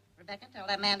 Miranda. Rebecca, tell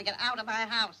that man to get out of my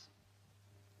house.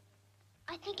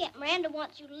 I think Aunt Miranda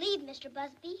wants you to leave, Mr.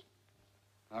 Busby.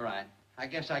 All right. I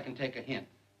guess I can take a hint.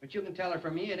 But you can tell her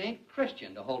for me it ain't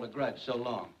Christian to hold a grudge so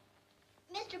long.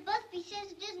 Mr. Busby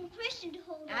says it isn't Christian to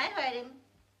hold I heard him.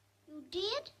 You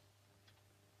did?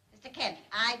 Mr. Kent,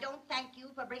 I don't thank you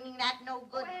for bringing that no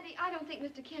good... Oh, Auntie, I don't think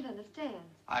Mr. Kent understands.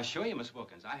 I assure you, Miss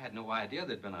Wilkins, I had no idea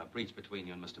there'd been a breach between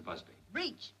you and Mr. Busby.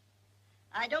 Breach?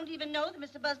 I don't even know that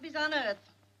Mr. Busby's on Earth.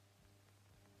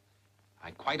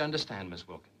 I quite understand, Miss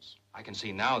Wilkins. I can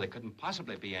see now there couldn't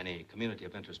possibly be any community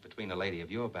of interest between a lady of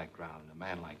your background and a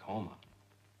man like Homer.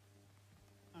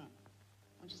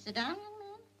 Won't you sit down, young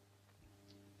man?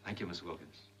 Thank you, Miss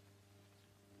Wilkins.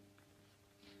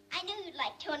 I knew you'd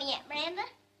like Tony, Aunt Miranda.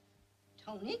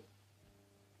 Tony?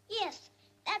 Yes,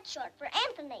 that's short for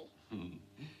Anthony.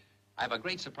 I have a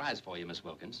great surprise for you, Miss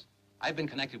Wilkins. I've been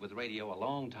connected with radio a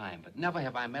long time, but never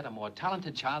have I met a more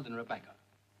talented child than Rebecca.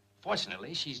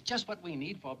 Fortunately, she's just what we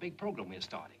need for a big program we're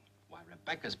starting. Why,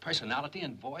 Rebecca's personality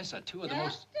and voice are two of the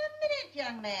most... Just a minute,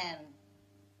 young man.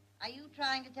 Are you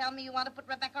trying to tell me you want to put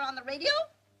Rebecca on the radio?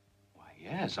 Why,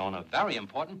 yes, on a very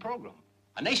important program.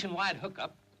 A nationwide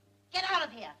hookup. Get out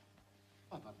of here.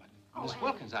 Miss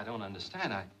Wilkins, I don't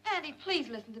understand. Auntie, please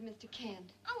listen to Mr.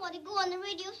 Kent. I want to go on the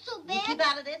radio so bad. You keep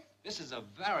out of this. This is a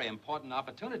very important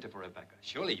opportunity for Rebecca.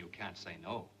 Surely you can't say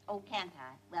no. Oh, can't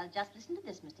I? Well, just listen to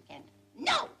this, Mr. Kent.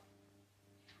 No!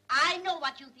 I know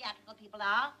what you theatrical people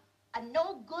are. A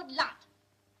no-good lot.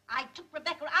 I took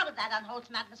Rebecca out of that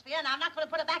unwholesome atmosphere, and I'm not going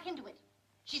to put her back into it.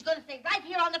 She's going to stay right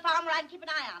here on the farm where I can keep an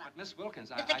eye on her. But, Miss Wilkins,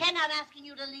 Mr. Kent, I'm asking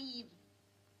you to leave.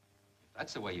 If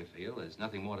that's the way you feel, there's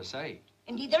nothing more to say.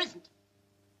 Indeed, there isn't.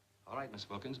 All right, Miss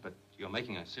Wilkins, but you're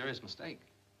making a serious mistake.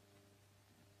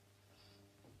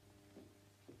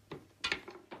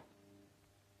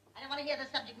 I don't want to hear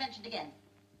the subject mentioned again.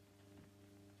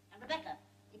 And Rebecca,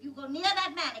 if you go near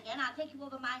that man again, I'll take you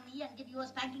over my knee and give you a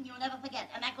spanking you'll never forget.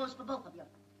 And that goes for both of you.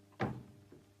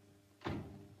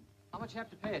 How much you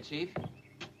have to pay her, Chief?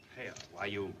 Pay her? Why,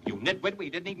 you nitwit, we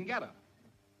didn't even get her.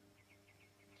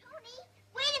 Tony,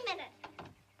 wait a minute.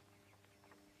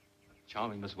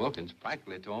 Charming Miss Wilkins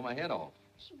practically tore my head off.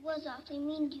 She was awfully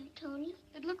mean to you, Tony.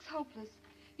 It looks hopeless.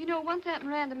 You know, once Aunt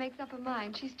Miranda makes up her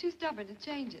mind, she's too stubborn to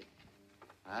change it.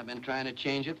 I've been trying to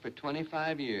change it for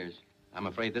 25 years. I'm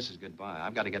afraid this is goodbye.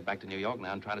 I've got to get back to New York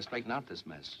now and try to straighten out this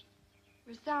mess.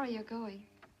 We're sorry you're going.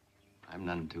 I'm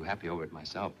none too happy over it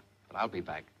myself, but I'll be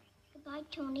back. Goodbye,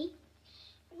 Tony.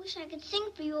 I wish I could sing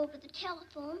for you over the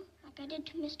telephone, like I did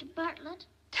to Mr. Bartlett.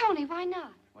 Tony, why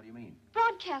not? What do you mean?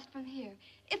 Broadcast from here.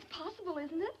 It's possible,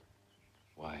 isn't it?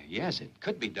 Why, yes, it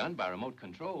could be done by remote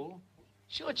control.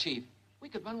 Sure, Chief. We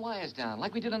could run wires down,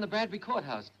 like we did on the Bradbury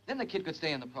Courthouse. Then the kid could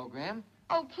stay in the program.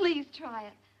 Oh, please try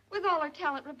it. With all her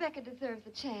talent, Rebecca deserves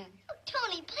a chance. Oh,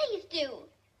 Tony, please do.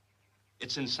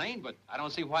 It's insane, but I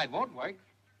don't see why it won't work.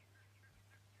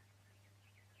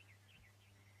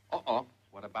 Uh-oh.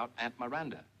 What about Aunt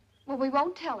Miranda? Well, we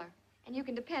won't tell her, and you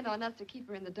can depend on us to keep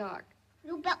her in the dark.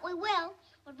 You bet we will.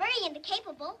 We're very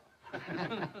incapable.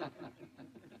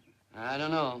 I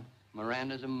don't know.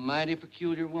 Miranda's a mighty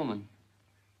peculiar woman.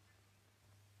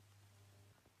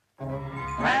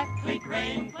 Crackly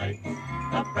grain flakes,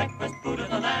 the breakfast food of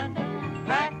the land.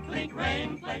 Crackly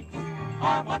grain flakes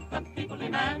are what the people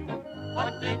demand.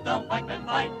 What did the white men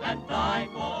fight and die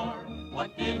for?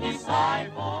 What did he sigh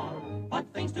for? What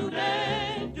things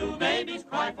today do babies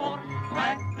cry for?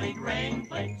 Crackly grain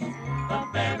flakes, the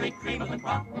very cream of the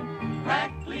crop.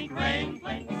 Crackly grain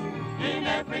flakes in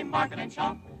every market and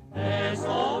shop. They're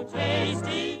so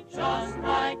tasty, just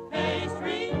like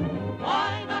pastry.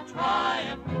 Why not try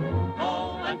 'em?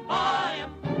 Go and buy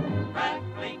 'em.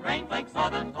 Crackly grain flakes are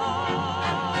the top.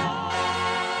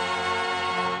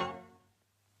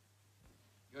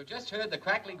 You just heard the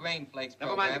Crackly Grain Flakes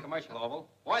Never program. mind the commercial, Oval.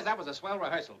 Boys, that was a swell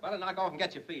rehearsal. Better knock off and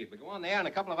get your feed. We go on the air in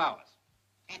a couple of hours.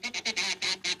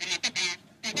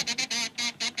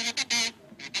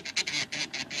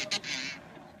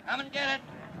 Come and get it.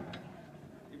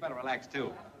 You better relax,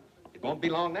 too. It won't be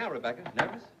long now, Rebecca.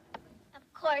 Nervous?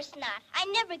 Of course not. I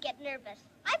never get nervous.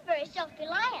 I'm very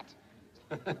self-reliant.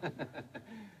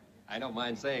 I don't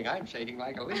mind saying I'm shaking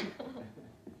like a leaf.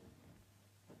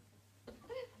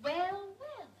 Well,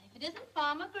 if it isn't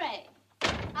Farmer Gray.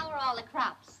 How are all the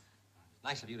crops?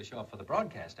 Nice of you to show up for the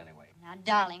broadcast, anyway. Now,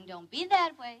 darling, don't be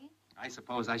that way. I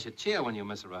suppose I should cheer when you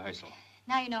miss a rehearsal.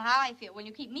 Now you know how I feel when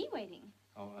you keep me waiting.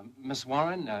 Oh, Miss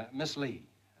Warren, Miss Lee.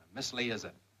 Miss Lee is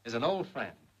an old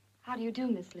friend. How do you do,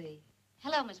 Miss Lee?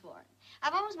 Hello, Miss Warren.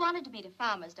 I've always wanted to meet a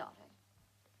farmer's daughter.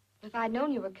 If I'd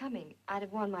known you were coming, I'd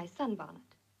have worn my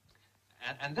sunbonnet.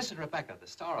 And this is Rebecca, the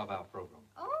star of our program.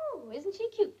 Oh, isn't she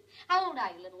cute? How old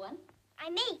are you, little one?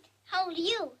 I'm 8. How old are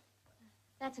you?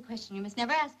 That's a question you must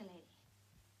never ask a lady.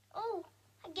 Oh,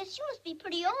 I guess you must be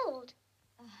pretty old.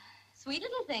 Sweet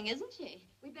little thing, isn't she?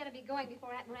 We'd better be going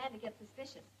before Aunt Miranda gets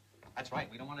suspicious. That's right.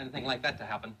 We don't want anything like that to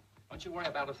happen. Don't you worry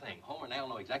about a thing. Homer and Al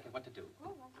know exactly what to do.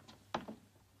 Oh,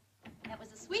 that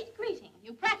was a sweet greeting.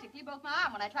 You practically broke my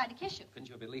arm when I tried to kiss you. Couldn't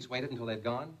you have at least waited until they'd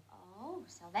gone? Oh,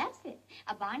 so that's it.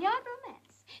 A barnyard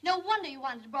romance. No wonder you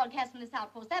wanted to broadcast from this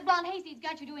outpost. That blonde hayseed's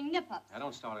got you doing nip-ups. Now,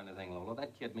 don't start anything, Lola.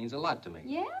 That kid means a lot to me.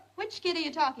 Yeah? Which kid are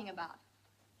you talking about?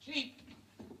 Chief,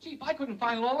 I couldn't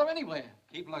find Lola anywhere.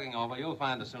 Keep looking over. You'll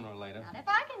find her sooner or later. Not if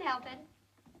I can help it.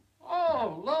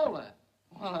 Oh, Lola.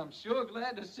 Well, I'm sure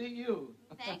glad to see you.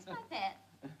 Thanks, my pet.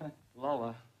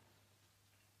 Lola,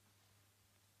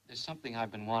 there's something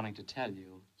I've been wanting to tell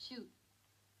you. Shoot.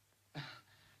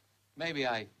 Maybe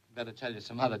I better tell you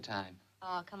some other time.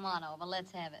 Oh, come on over.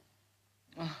 Let's have it.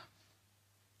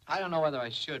 I don't know whether I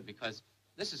should, because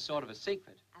this is sort of a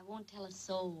secret. I won't tell a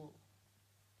soul.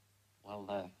 Well,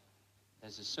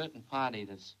 there's a certain party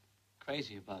that's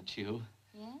crazy about you.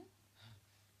 Yeah?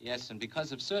 Yes, and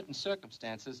because of certain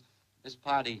circumstances, this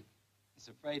party is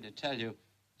afraid to tell you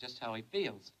just how he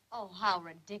feels. Oh, how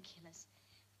ridiculous.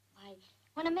 Why,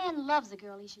 when a man loves a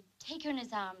girl, he should take her in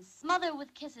his arms, smother her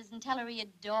with kisses, and tell her he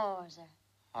adores her.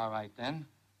 All right, then.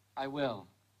 I will.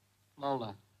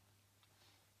 Lola,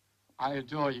 I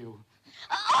adore you.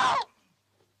 Oh!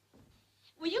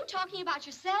 Were you talking about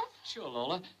yourself? Sure,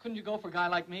 Lola. Couldn't you go for a guy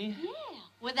like me? Yeah,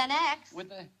 with an axe.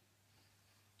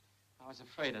 I was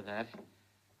afraid of that.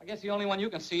 I guess the only one you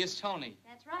can see is Tony.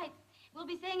 That's right. We'll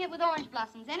be saying it with orange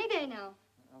blossoms any day now.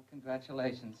 Well,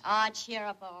 congratulations. Ah, cheer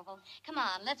up, Orville. Come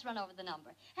on, let's run over the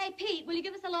number. Hey, Pete, will you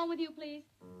give us a loan with you, please?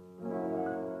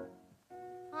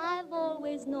 I've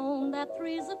always known that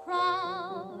three's a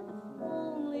crowd,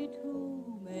 only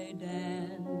two may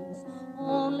dance,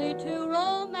 only two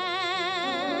romance.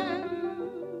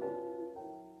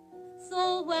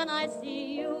 So when I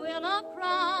see you in a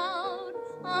crowd,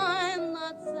 I'm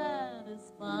not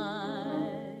satisfied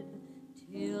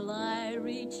till I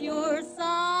reach your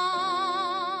side.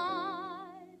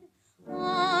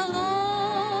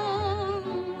 Alone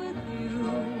with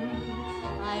you,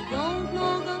 I don't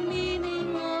know the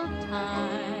meaning of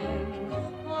time.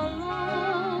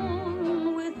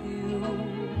 Alone with you,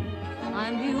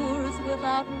 I'm yours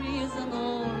without reason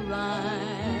or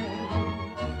rhyme.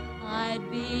 I'd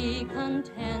be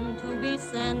content to be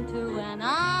sent to an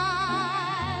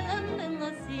island in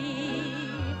the sea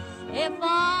if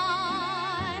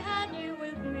I had you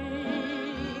with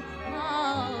me.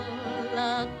 How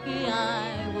lucky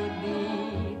I would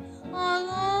be.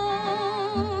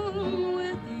 Alone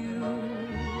with you,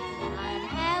 I'd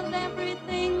have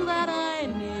everything that I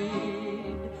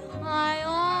need. I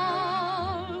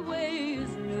always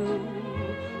knew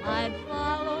I'd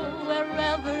follow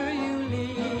wherever you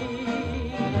lead.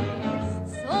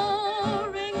 So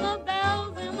ring the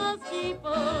bells in the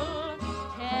steeple,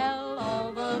 tell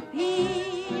all the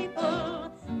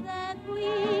people that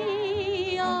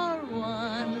we are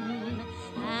one,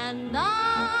 and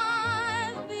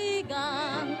I've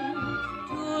begun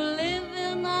to live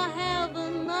in a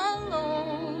heaven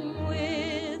alone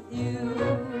with you.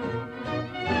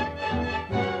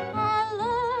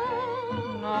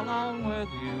 Alone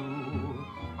with you,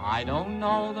 I don't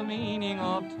know the meaning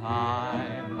of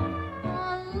time.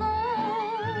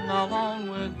 Alone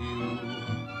with you,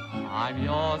 I'm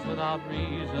yours without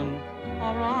reason a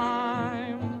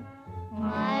rhyme.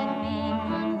 I'd be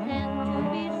content to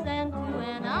be sent to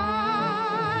an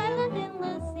island in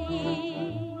the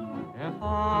sea. If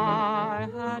I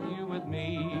had you with me,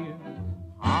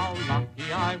 how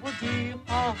lucky I would be.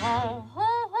 Ho, ho,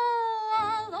 Ho, ho,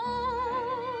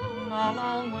 alone.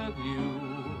 along with you,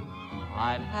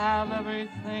 I'd have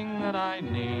everything that I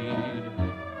need.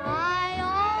 I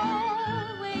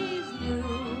always do.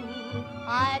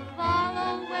 I'd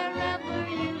follow wherever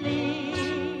you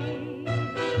lead.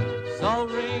 So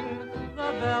ring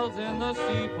the bells in the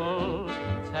steeple,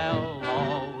 tell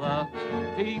all the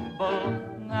people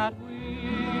that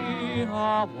we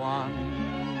are one.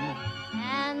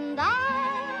 And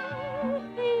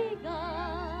I've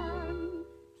begun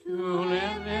To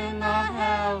live in the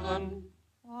heaven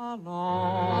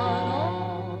alone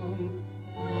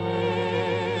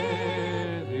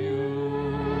with you.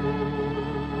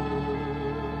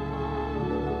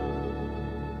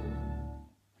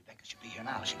 Rebecca should be here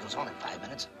now. She goes home in 5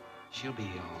 minutes. She'll be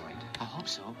here all right. I hope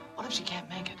so. What if she can't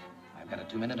make it? I've got a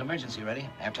 2-minute emergency ready.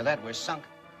 After that, we're sunk.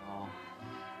 Oh.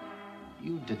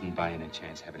 You didn't by any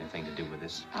chance have anything to do with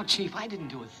this. Oh, Chief, I didn't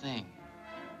do a thing.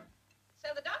 So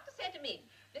the doctor said to me,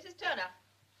 Mrs. Turner,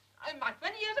 in my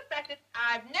 20 years of practice,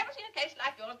 I've never seen a case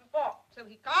like yours before. So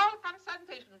he called upon a sudden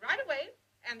patient right away,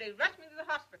 and they rushed me to the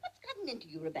hospital. What's gotten into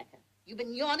you, Rebecca? You've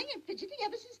been yawning and fidgeting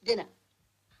ever since dinner.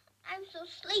 I'm so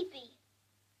sleepy.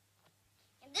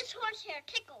 And this horsehair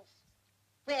tickles.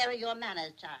 Where are your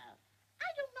manners, child?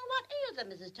 I don't know what ails her,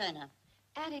 Mrs. Turner.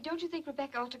 Auntie, don't you think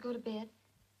Rebecca ought to go to bed?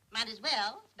 Might as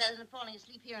well. It's better than falling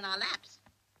asleep here in our laps.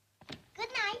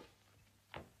 Good night.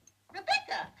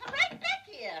 Rebecca, come right back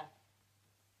here.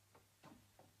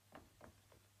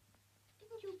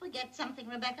 Didn't you forget something,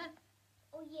 Rebecca?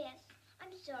 Oh, yes.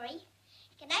 I'm sorry.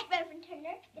 Good night, Reverend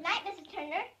Turner. Good night, Mrs.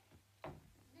 Turner.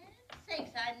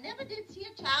 Sakes, I never did see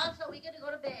a child so eager to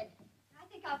go to bed. I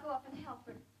think I'll go up and help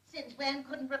her. Since when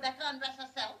couldn't Rebecca undress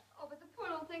herself? Oh, but the poor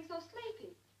little thing's so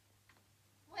sleepy.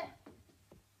 Well,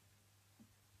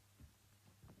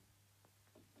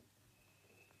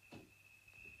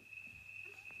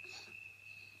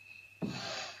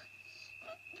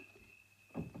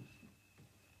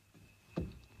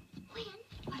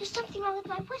 There's something wrong with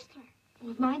my whistler.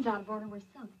 Well, if mine's out of order, we're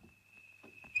sunk.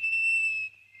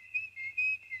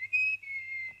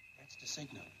 That's the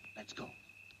signal. Let's go.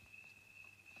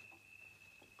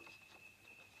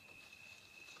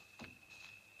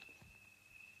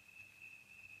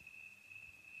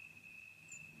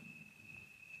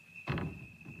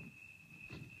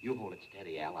 You hold it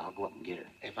steady, Al. I'll go up and get her.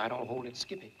 If I don't hold it,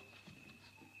 skip it.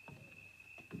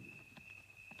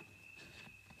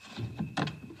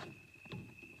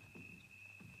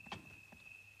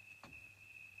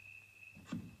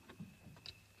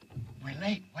 We're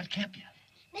late. What kept you?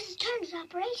 Mrs. Turner's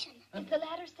operation. Is the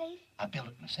ladder safe? I built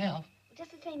it myself.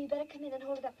 Just the same, you better come in and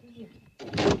hold it up from here.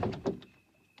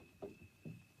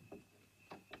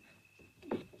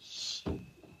 Shh. You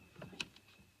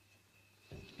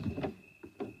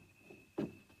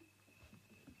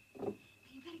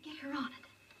better get her on it.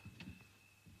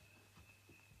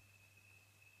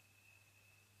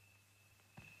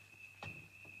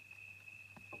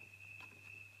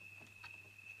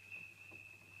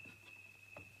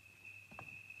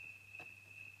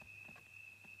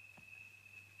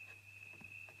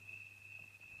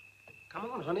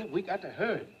 Come on, honey. We got to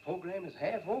hurry. The program is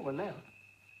half over now.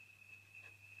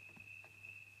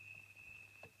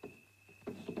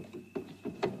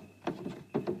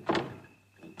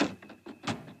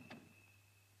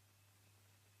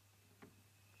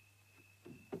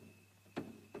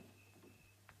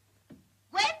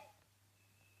 Gwen?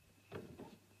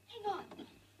 Hang on.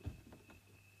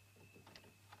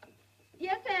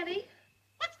 Yes, Auntie?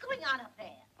 What's going on up there?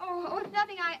 Oh, it's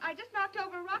nothing. I just knocked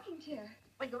over a rocking chair.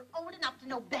 Well, you're old enough to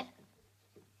know better.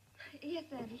 Yes,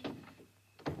 Auntie.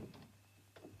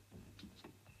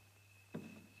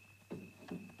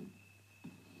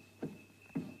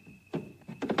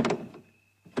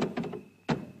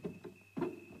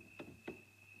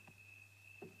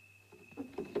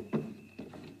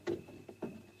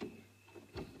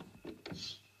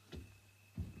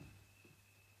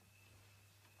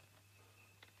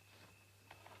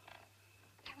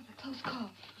 That was a close call.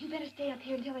 You better stay up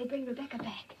here until they bring Rebecca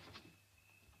back.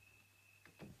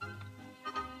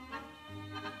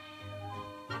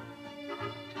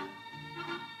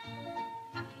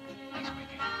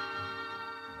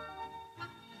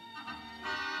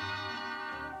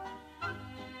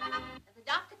 The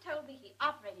doctor told me he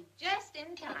operated just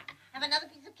in time. Have another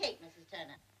piece of cake, Mrs.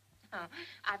 Turner. Oh,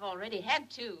 I've already had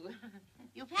 2.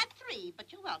 You've had 3,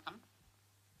 but you're welcome.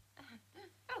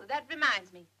 Oh, that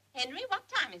reminds me. Henry, what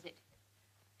time is it?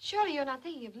 Surely you're not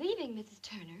thinking of leaving, Mrs.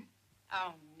 Turner.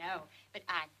 Oh, no. But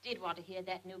I did want to hear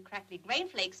that new crackly grain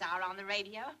flakes hour on the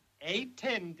radio.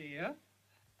 8:10, dear.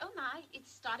 Oh, my.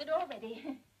 It's started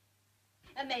already.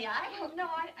 May I? Oh, no,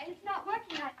 it's not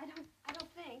working. I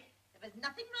don't think. There was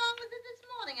nothing wrong with it this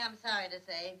morning, I'm sorry to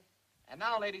say. And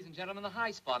now, ladies and gentlemen, the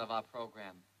high spot of our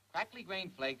program. Crackly Grain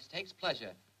Flakes takes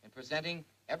pleasure in presenting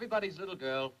everybody's little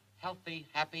girl, healthy,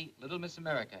 happy Little Miss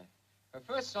America. Her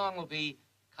first song will be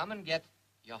Come and Get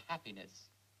Your Happiness.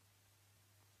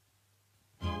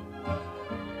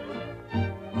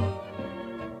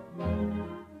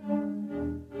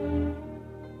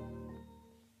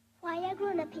 Why are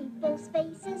grown-up people's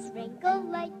faces wrinkled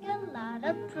like a lot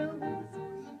of prunes?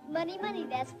 Money, money,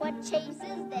 that's what chases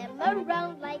them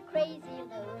around like crazy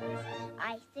loons.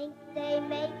 I think they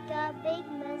make a big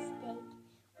mistake.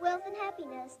 Wealth and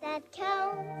happiness that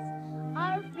counts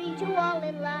are free to all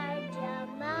in large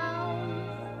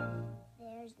amounts.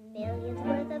 There's millions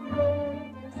worth of gold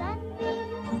and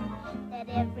sunbeams that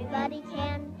everybody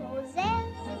can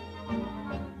possess.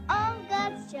 All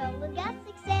God's children got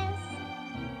success.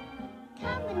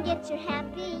 Come and get your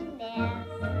happiness.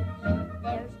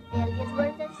 There's billions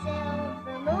worth of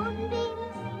silver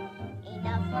moonbeams,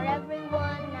 enough for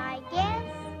everyone, I guess.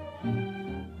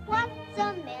 What's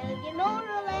a million more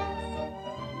or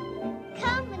less?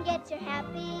 Come and get your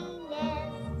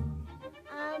happiness.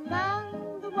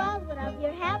 Among the wildwood of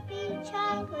your happy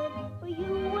childhood, where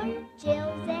you were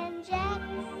Jills and Jacks.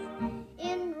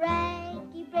 In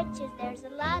raggy breeches, there's a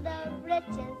lot of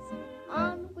riches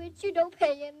on which you don't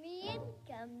pay any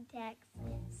income tax.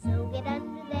 So get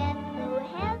under that blue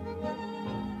heaven,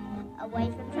 away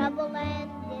from trouble and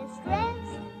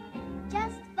distress.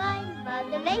 Just find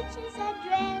Mother Nature's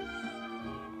address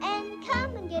and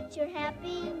come and get your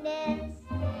happiness.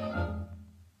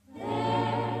 There's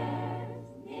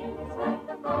millions worth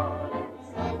of gold and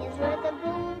millions worth of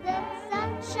golden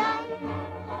sunshine,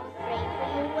 free for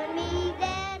you and me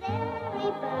that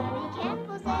everybody can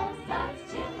possess.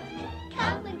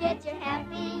 Come and get your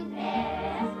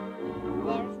happiness.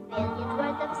 There's billions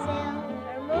worth of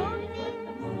silver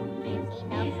moonbeams,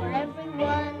 enough for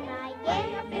everyone, I guess.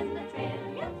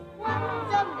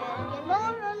 What's a million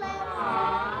more or less?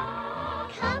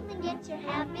 Come and get your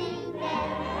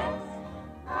happiness.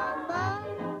 Among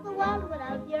the wildwood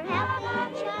of your happy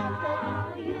childhood,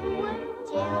 where you were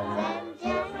Jills and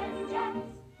Jacks.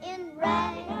 In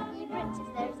raggy breeches,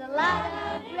 there's a lot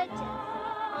of riches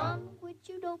on which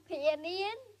you don't pay any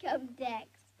income tax.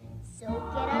 So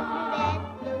get under that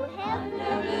blue heaven,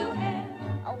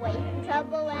 away from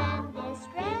trouble and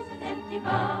distress.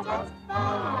 Just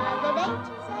find Mother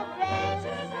Nature's address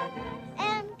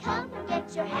and come and get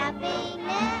your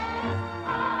happiness.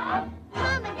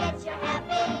 Come and get your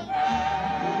happiness.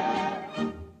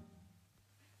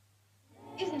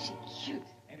 Isn't she cute?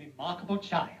 A remarkable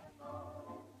child.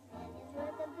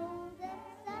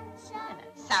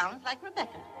 Sounds like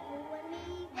Rebecca.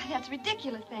 Why, that's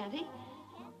ridiculous, Auntie.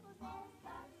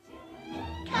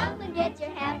 Come and get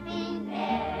your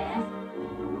happiness.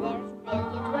 There's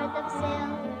billions worth of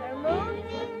silver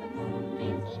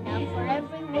moonbeams, enough for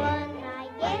everyone, I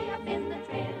guess.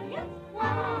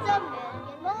 What's a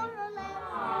million more or less?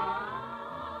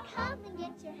 Come and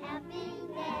get your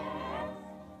happiness.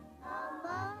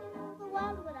 Among the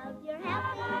wildwood of your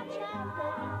happy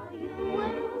childhood, where you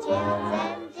were Jills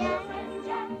and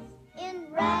Jacks. In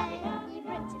raggy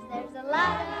breeches, there's a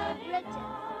lot of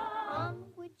riches on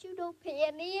which you don't pay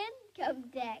any income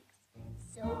tax.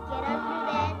 So get under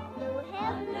that blue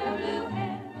heaven,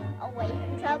 away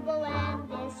from trouble and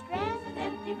distress.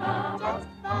 Just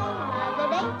find Mother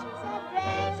Nature's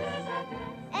address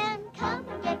and come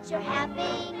and get your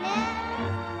happiness.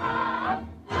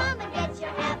 Come and get your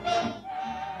happiness.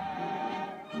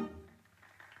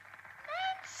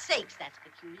 Sakes, that's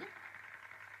peculiar.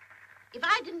 If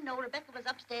I didn't know Rebecca was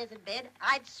upstairs in bed,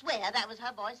 I'd swear that was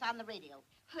her voice on the radio.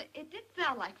 Well, it did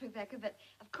sound like Rebecca, but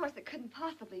of course it couldn't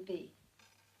possibly be.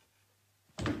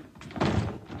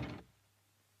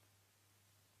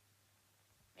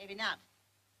 Maybe not.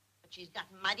 But she's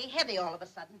gotten mighty heavy all of a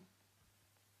sudden.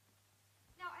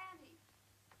 Now, Auntie.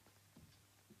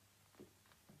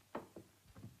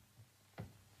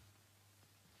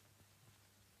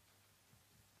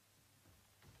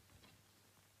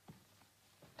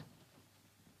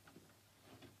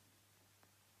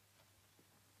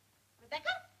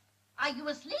 Rebecca, are you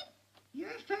asleep?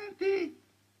 Yes, Auntie.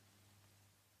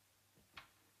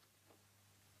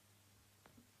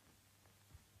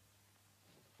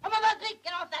 Come on,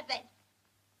 get off that bed.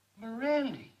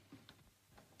 Miranda,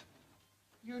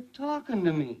 you're talking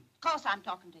to me. Of course I'm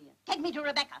talking to you. Take me to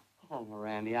Rebecca. Oh,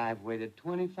 Miranda, I've waited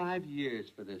 25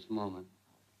 years for this moment.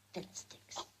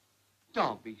 Fiddlesticks.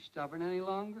 Don't be stubborn any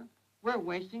longer. We're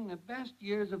wasting the best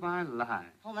years of our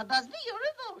lives. Homer Busby, you're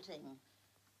revolting.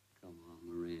 Come on,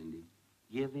 Miranda.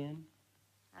 Give in.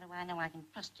 How do I know I can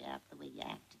trust you after the way you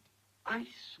acted? I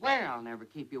swear I'll never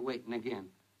keep you waiting again.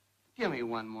 Give me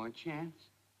one more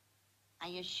chance. Are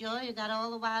you sure you got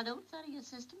all the wild oats out of your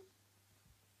system?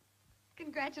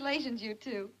 Congratulations, you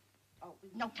two. Oh,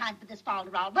 we've no time for this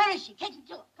fall-around. Where is she? Take her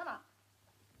to her. Come on.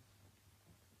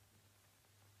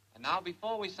 And now,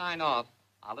 before we sign off,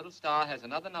 our little star has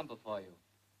another number for you.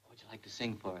 What would you like to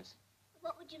sing for us?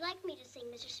 What would you like me to sing,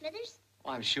 Mr. Smithers?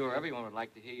 Well, I'm sure everyone would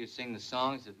like to hear you sing the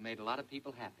songs that made a lot of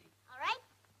people happy. All right.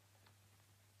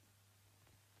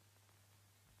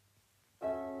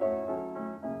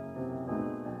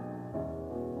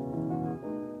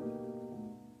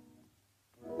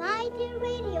 My dear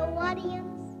radio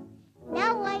audience,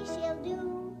 now I shall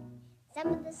do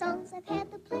some of the songs I've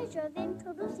had the pleasure of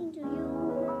introducing to you.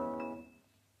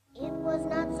 It was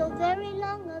not so very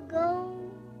long ago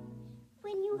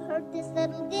when you heard this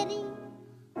little ditty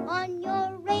on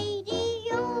your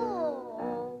radio.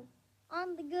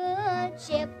 On the good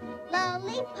ship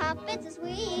Lollipop, it's a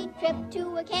sweet trip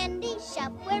to a candy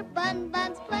shop where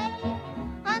bonbons play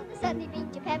on the sunny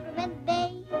beach of Peppermint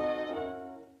Bay.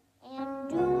 And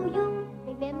do you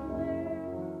remember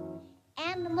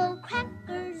animal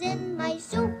crackers in my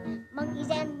soup? Monkeys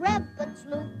and rabbits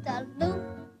loop-the-loop.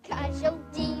 Gosh, oh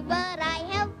gee, but I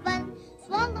have fun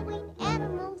swallowing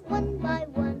animals one by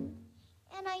one.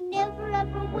 And I never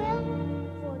ever will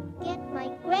forget my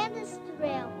grandest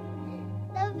thrill,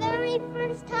 the very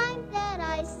first time that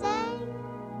I sang.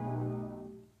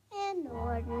 An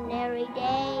ordinary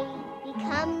day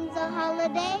becomes a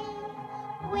holiday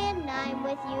when I'm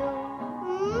with you.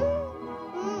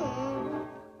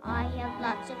 I have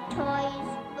lots of toys,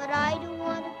 but I don't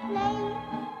want to play.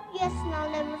 Yes, and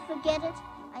I'll never forget it.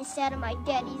 I sat on my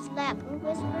daddy's lap and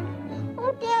whispered,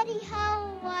 "Oh, Daddy,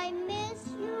 how I miss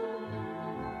you.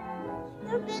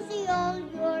 You're busy all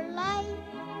your life.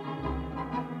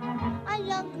 I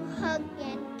long to hug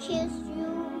and kiss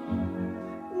you.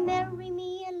 Marry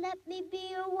me and let me be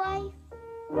your wife."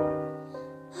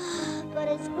 But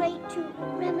it's great to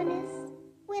reminisce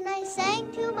when I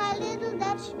sang to my little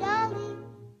Dutch dolly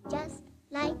just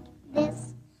like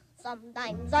this.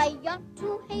 Sometimes I ought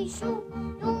to hate you,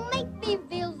 you make me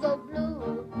feel so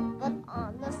blue. But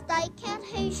honest, I can't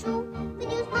hate you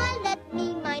when you smile at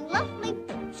me, mein lovely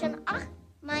Püppchen, ach,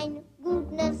 mein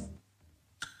goodness.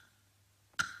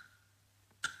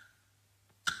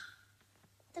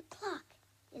 The clock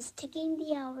is ticking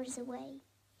the hours away.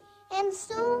 And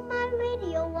so, my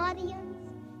radio audience,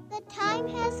 the time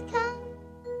has come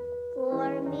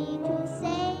for me to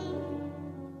say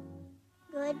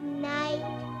good night,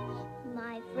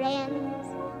 my friends.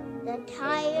 The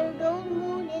tired old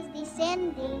moon is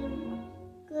descending.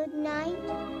 Good night,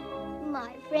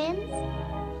 my friends.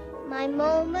 My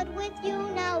moment with you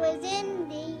now is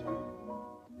ending.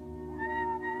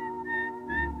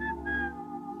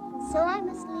 So I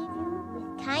must leave you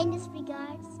with kindest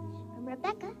regards from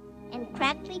Rebecca and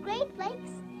Crackly Grain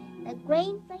Flakes, the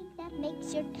grain flake that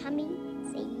makes your tummy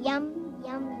say yum,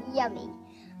 yum, yummy.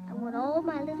 I want all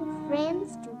my little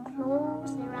friends to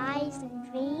close their eyes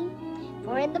and dream,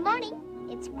 for in the morning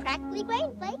it's Crackly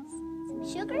Grain Flakes, some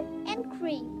sugar and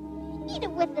cream. Eat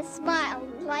it with a smile,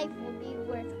 life will be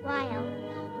worthwhile.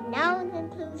 Now in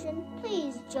conclusion,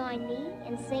 please join me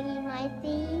in singing my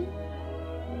theme.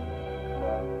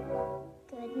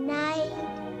 Good night,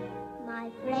 my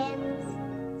friends.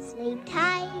 Sleep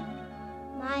tight,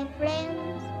 my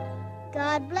friends.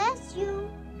 God bless you.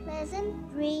 Pleasant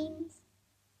dreams.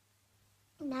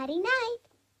 Nighty-night.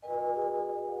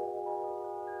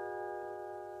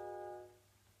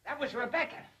 That was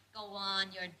Rebecca. Go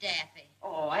on, you're daffy.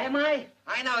 Oh, am I?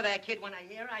 I know that kid when I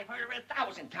hear her. I've heard her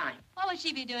 1,000 times. What would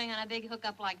she be doing on a big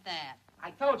hookup like that?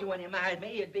 I told you when you married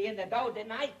me you'd be in the dough,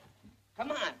 didn't I?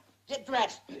 Come on, get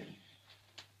dressed.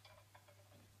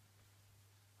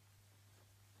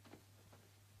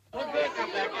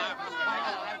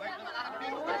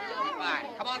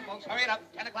 Come on, folks, hurry it up.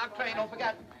 10 o'clock train, don't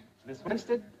forget. Miss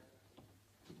Winstead,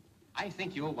 I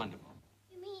think you're wonderful.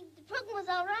 You mean the program was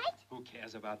all right? Who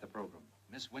cares about the program?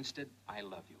 Miss Winstead, I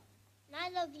love you. And I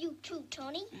love you too,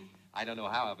 Tony. I don't know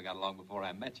how I ever got along before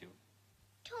I met you.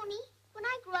 Tony, when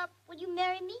I grow up, will you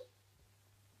marry me?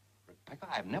 Rebecca,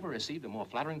 I've never received a more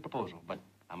flattering proposal, but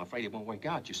I'm afraid it won't work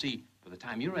out. You see, by the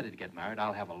time you're ready to get married,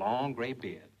 I'll have a long gray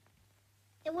beard.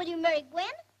 Then will you marry Gwen?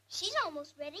 She's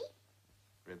almost ready.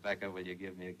 Rebecca, will you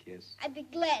give me a kiss? I'd be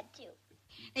glad to.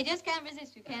 They just can't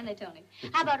resist you, can they, Tony?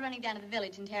 How about running down to the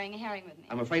village and tearing a herring with me?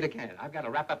 I'm afraid I can't. I've got to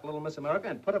wrap up little Miss America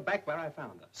and put her back where I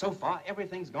found her. So far,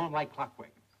 everything's gone like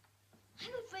clockwork.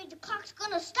 I'm afraid the clock's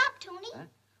gonna stop, Tony.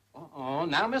 Huh? Oh,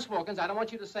 now, Miss Wilkins, I don't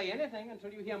want you to say anything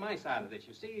until you hear my side of this.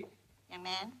 You see? Young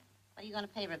man, what are you going to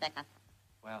pay Rebecca?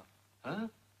 Well, huh?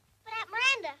 But Aunt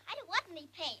Miranda, I don't want any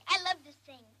pay. I love to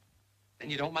sing. Then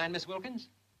you don't mind, Miss Wilkins?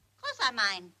 Of course I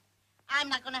mind. I'm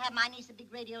not going to have my niece a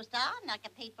big radio star and not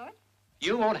get paid for it.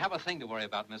 You won't have a thing to worry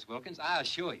about, Miss Wilkins, I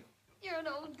assure you. You're an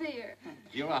old dear.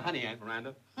 You're a honey, Aunt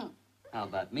Miranda. How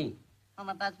about me? Oh,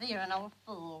 my Buzz, you're an old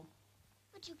fool.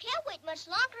 But you can't wait much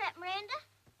longer, Aunt Miranda.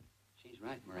 She's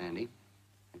right, Mirandy.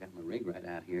 I got my rig right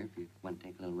out here if you want to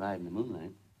take a little ride in the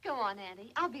moonlight. Go on,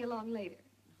 Auntie. I'll be along later.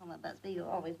 Oh, my Buzz, you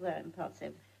always were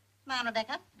impulsive. Come on,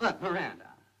 Rebecca. But,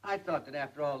 Miranda, I thought that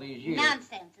after all these years...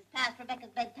 Nonsense. It's past Rebecca's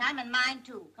bedtime and mine,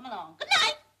 too. Come along. Good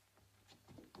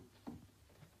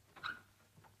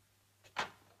night.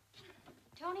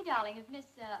 Tony, darling, if Miss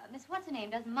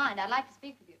What's-Her-Name doesn't mind, I'd like to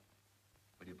speak with you.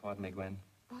 Would you pardon me, Gwen?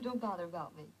 Oh, don't bother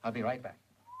about me. I'll be right back.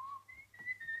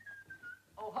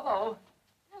 Oh, hello.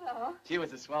 Hello. Gee, it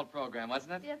was a swell program,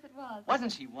 wasn't it? Yes, it was.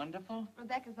 Wasn't she wonderful?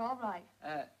 Rebecca's all right.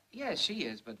 Yes, she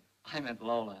is, but I meant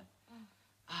Lola.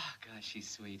 Oh, gosh, she's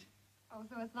sweet. Oh,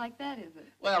 so it's like that, is it?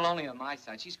 Well, only on my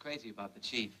side. She's crazy about the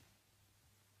chief.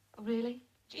 Oh, really?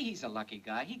 Gee, he's a lucky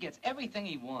guy. He gets everything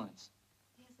he wants.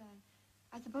 Yes,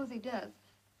 I suppose he does.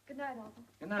 Good night, Uncle.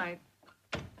 Good night.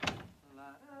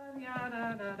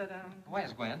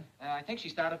 Where's Gwen? I think she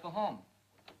started for home.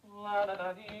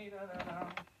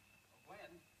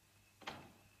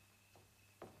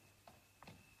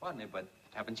 Pardon me, but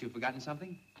haven't you forgotten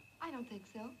something? I don't think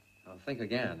so. Oh, think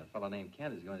again. A fellow named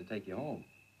Kent is going to take you home.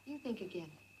 You think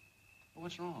again.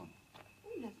 What's wrong?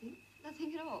 Oh, nothing.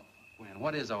 Nothing at all. Gwen,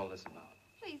 what is all this about?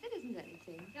 Please, it isn't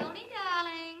anything. Tony,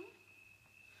 darling.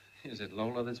 Is it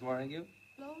Lola that's worrying you?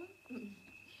 Lola?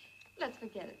 Let's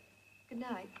forget it. Good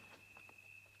night.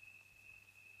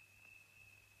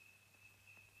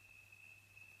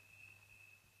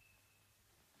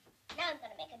 Now I'm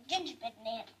gonna make a gingerbread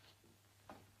man.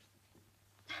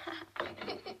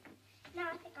 Now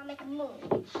I think I'll make a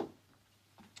moon.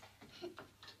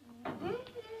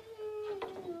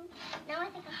 Now I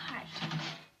think a heart.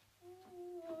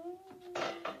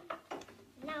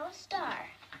 Now a star.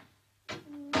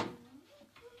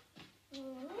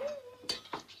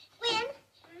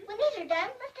 When these are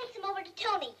done, let's take some over to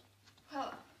Tony.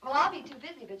 Well, I'll be too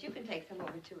busy, but you can take some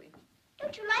over to him.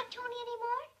 Don't you like Tony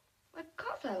anymore? Well, of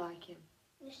course I like him.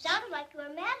 You sounded like you were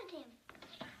mad at him.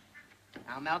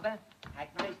 Now, Melba,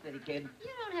 act nice, little kid. You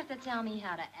don't have to tell me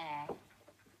how to act.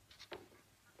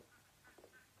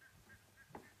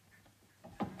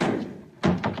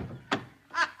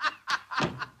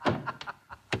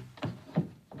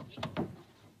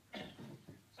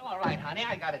 So, all right, honey,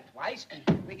 I got it twice.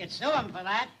 We could sue him for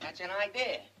that. That's an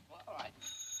idea. Well, all right.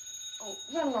 Oh,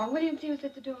 run along. William, see who's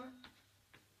at the door.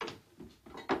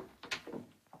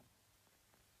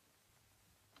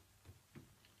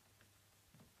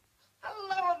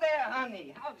 Hello there,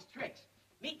 honey. How's tricks?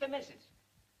 Meet the missus.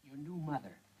 Your new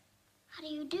mother. How do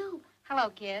you do? Hello,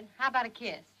 kid. How about a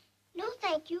kiss? No,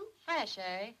 thank you. Fresh,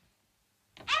 eh?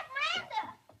 Aunt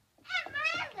Miranda! Aunt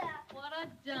Miranda! What a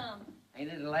dump.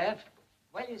 Ain't it a laugh?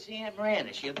 Well, you see Aunt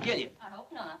Miranda. She'll kill you. I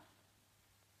hope not.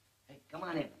 Hey, come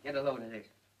on in. Get a load of this.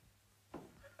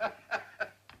 What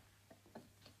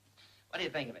do you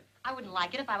think of it? I wouldn't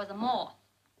like it if I was a moth.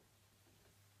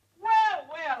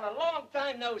 Well, a long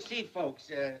time no see, folks.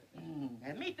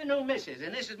 Meet the new missus,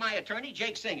 and this is my attorney,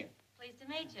 Jake Singer. Pleased to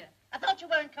meet you. I thought you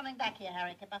weren't coming back here,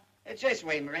 Harry Kipper. It's this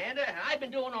way, Miranda. I've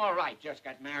been doing all right. Just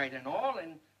got married and all,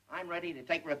 and I'm ready to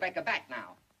take Rebecca back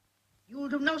now. You'll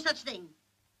do no such thing.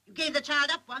 You gave the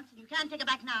child up once, and you can't take her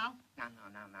back now. No,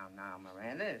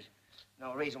 Miranda. There's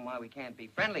no reason why we can't be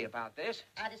friendly about this.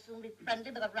 I'd as soon be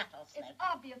friendly with a rattlesnake. It's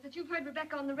obvious that you've heard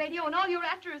Rebecca on the radio, and all you're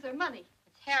after is her money.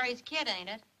 It's Harry's kid, ain't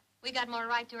it? We got more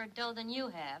right to her dough than you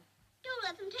have. Don't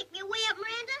let them take me away, Aunt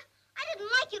Miranda. I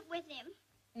didn't like it with him.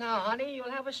 No, honey,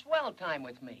 you'll have a swell time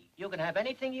with me. You can have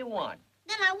anything you want.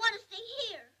 Then I want to stay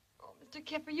here. Oh, Mr.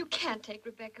 Kipper, you can't take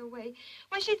Rebecca away.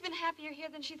 Why, she's been happier here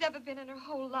than she's ever been in her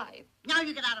whole life. Now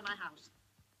you get out of my house.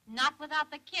 Not without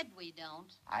the kid, we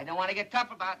don't. I don't want to get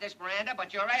tough about this, Miranda,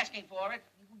 but you're asking for it.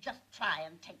 You just try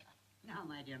and take her. Now,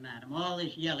 my dear madam, all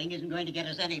this yelling isn't going to get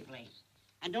us anyplace.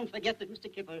 And don't forget that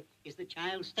Mr. Kipper is the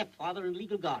child's stepfather and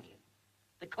legal guardian.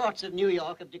 The courts of New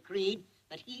York have decreed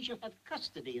that he shall have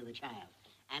custody of the child.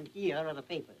 And here are the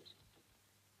papers.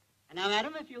 And now,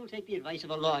 madam, if you'll take the advice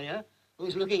of a lawyer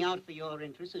who's looking out for your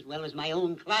interests as well as my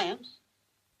own clients,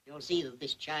 You'll see that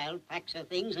this child packs her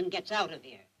things and gets out of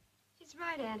here. She's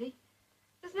right, Auntie.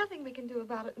 There's nothing we can do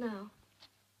about it now.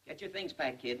 Get your things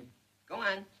packed, kid. Go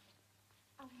on.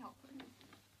 I'll help her.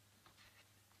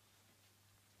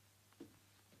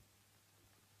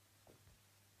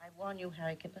 I warn you,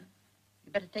 Harry Kipper.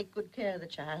 You better take good care of the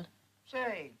child.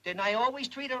 Say, didn't I always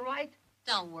treat her right?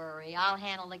 Don't worry. I'll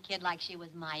handle the kid like she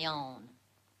was my own.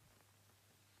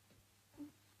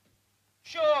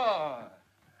 Sure.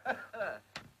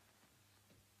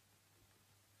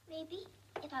 Maybe,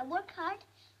 if I work hard,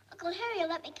 Uncle Harry will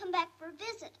let me come back for a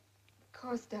visit. Of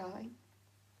course, darling.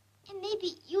 And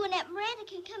maybe you and Aunt Miranda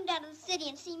can come down to the city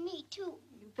and see me, too.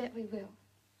 You bet we will.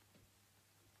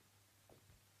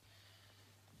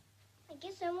 I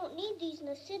guess I won't need these in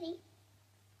the city.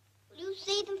 Will you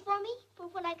save them for me for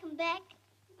when I come back?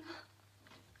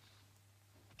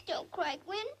 Don't cry,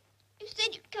 Gwen. You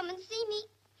said you'd come and see me.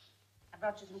 I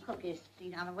brought you some cookies to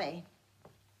clean on the way.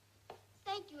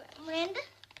 Thank you, Aunt Miranda.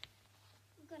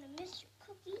 I'm going to miss your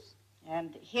cookies.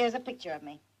 And here's a picture of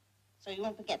me, so you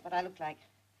won't forget what I look like.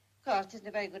 Of course, it isn't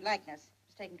a very good likeness. It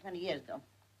was taken 20 years ago.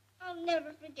 I'll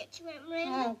never forget you, Aunt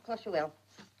Miranda. Oh, of course you will.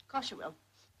 Of course you will.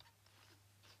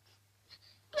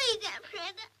 Please, Aunt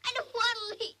Miranda, I don't want to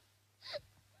leave.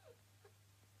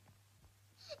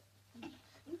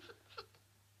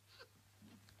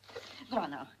 Go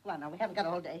on now. Go on now. We haven't got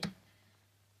all day.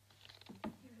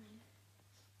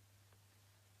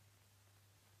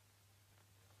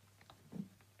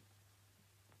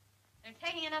 They're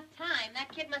taking enough time.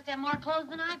 That kid must have more clothes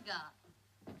than I've got.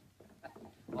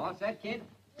 All set, kid?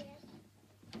 Yes.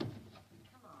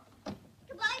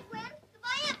 Goodbye, Gwen.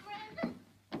 Goodbye, Aunt Miranda.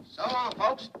 So long,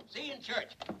 folks. See you in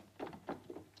church.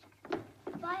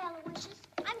 Goodbye, Aloysius.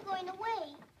 I'm going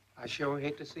away. I sure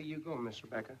hate to see you go, Miss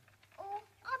Rebecca. Oh,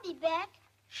 I'll be back.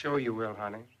 Sure you will,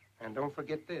 honey. And don't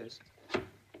forget this.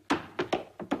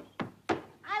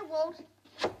 I won't.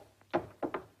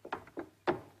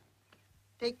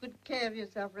 Take good care of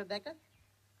yourself, Rebecca.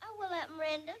 I will, Aunt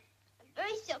Miranda. I'm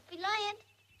very self-reliant.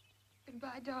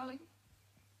 Goodbye, darling.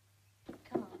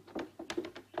 Come on.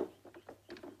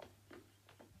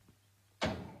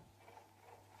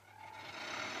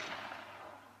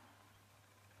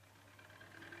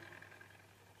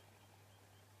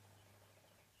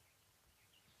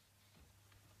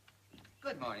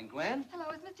 Good morning, Gwen.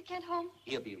 Hello, is Mr. Kent home?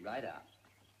 He'll be right out.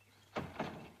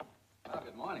 Well,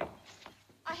 good morning.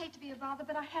 I hate to be a bother,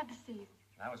 but I had to see you.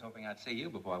 I was hoping I'd see you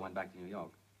before I went back to New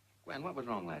York. Gwen, what was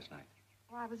wrong last night?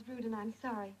 Oh, I was rude and I'm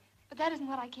sorry. But that isn't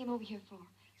what I came over here for.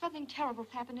 Something terrible's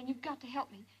happened and you've got to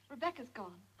help me. Rebecca's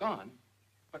gone. Gone?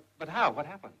 But how? What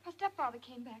happened? Her stepfather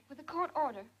came back with a court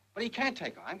order. But he can't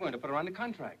take her. I'm going to put her under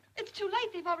contract. It's too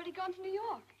late. They've already gone to New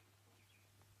York.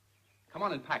 Come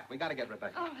on and pack. We got to get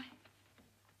Rebecca. All right.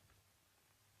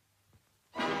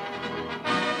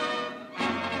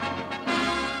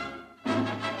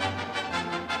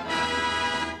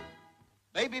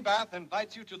 Baby Bath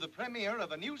invites you to the premiere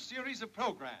of a new series of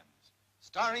programs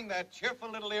starring that cheerful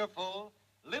little earful,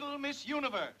 Little Miss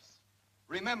Universe.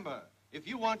 Remember, if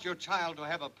you want your child to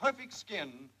have a perfect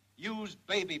skin, use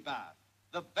Baby Bath,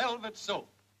 the velvet soap.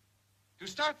 To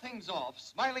start things off,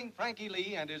 smiling Frankie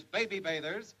Lee and his baby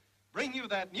bathers bring you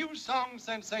that new song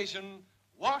sensation,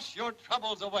 Wash Your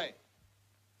Troubles Away.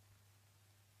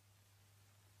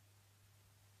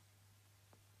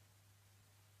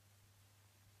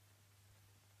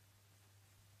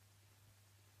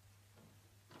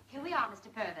 Here we are,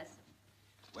 Mr. Purvis.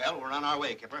 Well, we're on our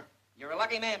way, Kipper. You're a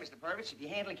lucky man, Mr. Purvis. If you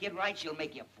handle a kid right, she'll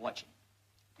make you a fortune.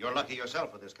 You're lucky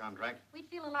yourself with this contract. We'd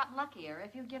feel a lot luckier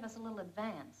if you'd give us a little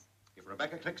advance. If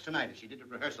Rebecca clicks tonight, as she did at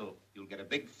rehearsal, you'll get a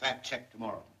big, fat check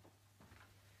tomorrow.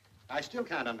 I still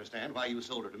can't understand why you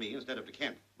sold her to me instead of to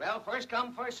Kent. Well, first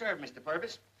come, first served, Mr.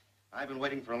 Purvis. I've been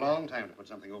waiting for a long time to put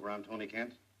something over on Tony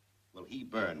Kent. Will he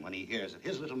burn when he hears that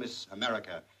his little Miss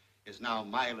America is now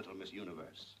my little Miss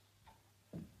Universe?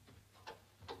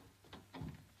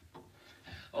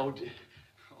 Oh,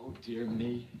 dear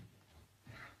me.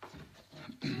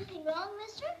 Something wrong,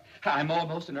 mister? I'm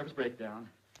almost a nervous breakdown.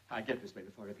 I get this way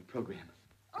before every program.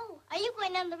 Oh, are you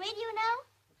going on the radio now?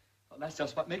 Well, that's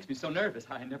just what makes me so nervous.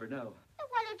 I never know. Then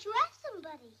why don't you ask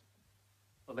somebody?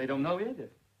 Well, they don't know either.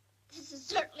 This is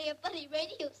certainly a funny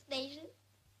radio station.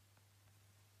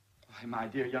 Why, my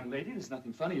dear young lady, there's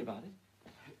nothing funny about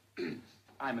it.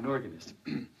 I'm an organist.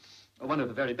 One of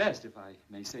the very best, if I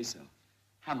may say so.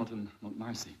 Hamilton,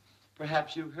 Montmorency.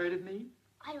 Perhaps you've heard of me?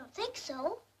 I don't think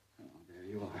so. Oh, there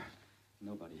you are.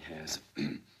 Nobody has.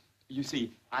 You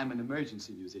see, I'm an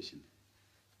emergency musician.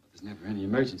 But there's never any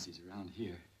emergencies around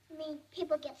here. You mean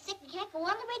people get sick and can't go on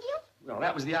the radio? Well,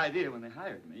 that was the idea when they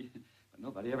hired me. But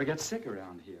Nobody ever gets sick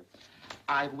around here.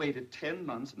 I've waited 10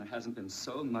 months, and there hasn't been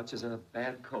so much as a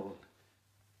bad cold.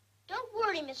 Don't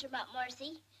worry, Mr.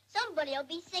 Montmorency. Somebody will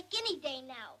be sick any day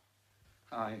now.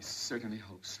 I certainly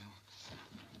hope so.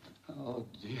 Oh,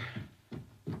 dear.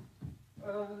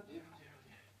 Oh, dear.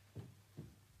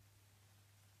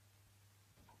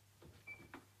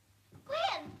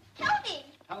 Gwen, Tony.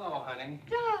 Hello, honey.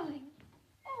 Darling.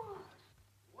 Oh.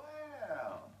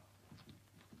 Well.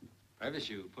 Purvis,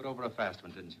 you put over a fast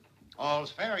one, didn't you?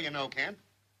 All's fair, you know, Kent.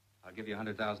 I'll give you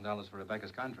 $100,000 for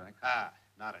Rebecca's contract. Ah,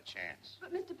 not a chance.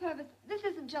 But, Mr. Purvis, this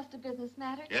isn't just a business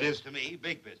matter. It is to me,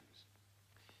 big business.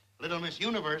 Little Miss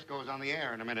Universe goes on the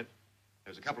air in a minute.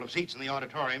 There's a couple of seats in the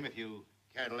auditorium if you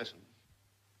care to listen.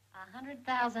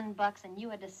 $100,000 and you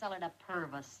had to sell it to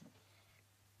Purvis.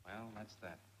 Well, that's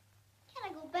that.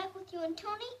 Can I go back with you and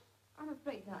Tony? I'm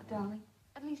afraid not, darling.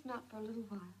 At least not for a little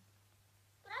while.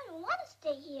 But I don't want to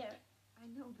stay here. I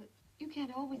know, but you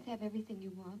can't always have everything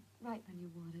you want right when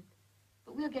you want it.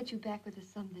 But we'll get you back with us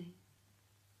someday.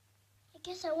 I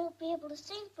guess I won't be able to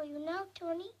sing for you now,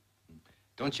 Tony.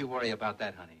 Don't you worry about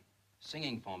that, honey.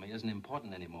 Singing for me isn't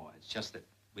important anymore. It's just that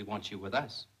we want you with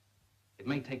us. It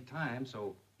may take time,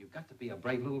 so you've got to be a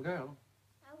brave little girl.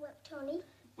 I will, Tony.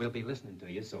 We'll be listening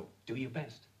to you, so do your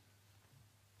best.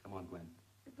 Come on, Gwen.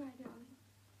 Goodbye, darling.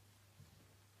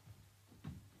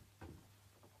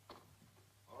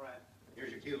 All right,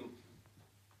 here's your cue.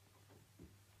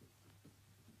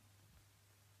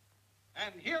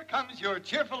 And here comes your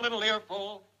cheerful little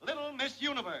earful, Little Miss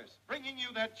Universe, bringing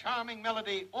you that charming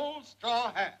melody, Old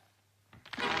Straw Hat.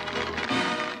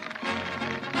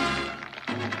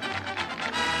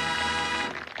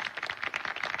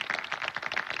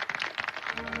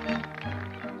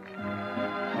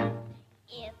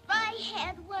 If I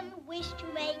had one wish to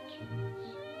make,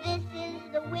 this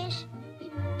is the wish.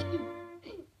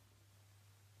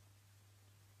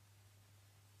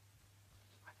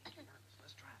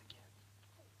 Let's try it again.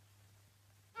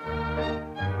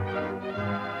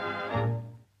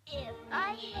 If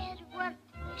I had one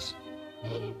wish.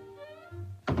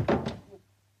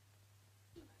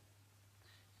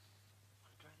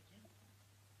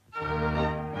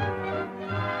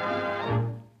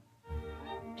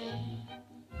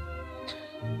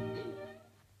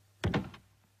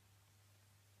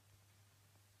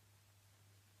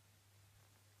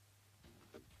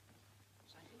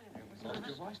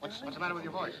 What's the matter with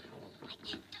your voice?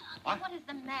 What is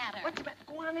the matter? What's the matter?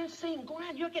 Go on and sing. Go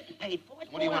on. You're getting paid for it.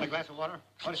 What do you want, a glass of water?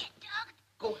 What is...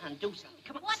 Go on, do something.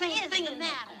 Come on, What sing, is sing the in there.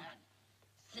 matter? Go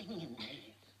on. Sing in there.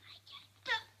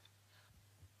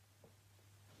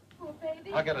 Oh,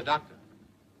 baby. I'll get a doctor.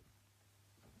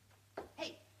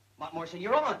 Hey, Montmorency,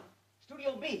 you're on.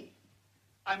 Studio B.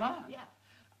 I'm on? Yeah.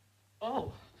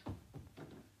 Oh.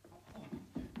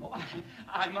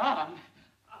 I'm on.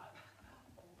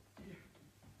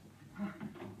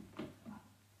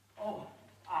 Oh,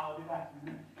 I'll be back in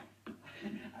a minute.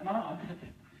 I'm on.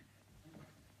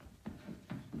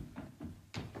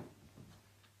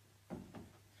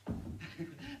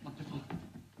 Wonderful.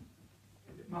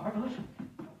 Marvelous.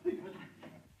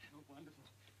 Wonderful.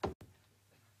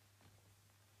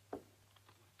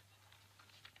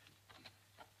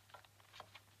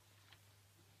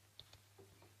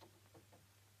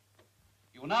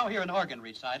 You will now hear an organ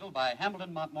recital by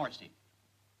Hamilton Montmorency.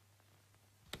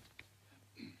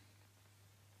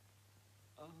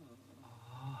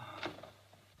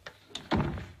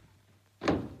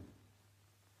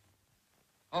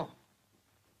 Oh,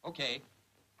 okay.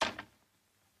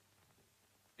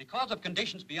 Because of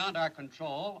conditions beyond our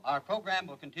control, our program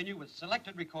will continue with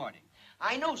selected recording.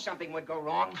 I knew something would go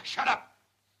wrong. Shut up!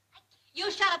 You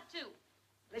shut up, too.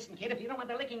 Listen, kid, if you don't want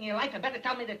the licking in your life, you better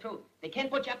tell me the truth. They can't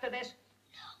put you up to this?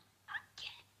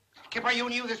 Kipper, you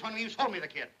knew this when you sold me the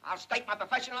kid. I'll stake my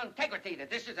professional integrity that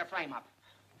this is a frame-up.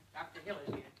 Dr. Hill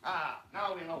is here. Ah,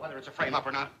 now we know whether it's a frame-up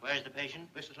or not. Where's the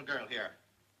patient? This little girl here.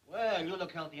 Well, you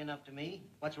look healthy enough to me.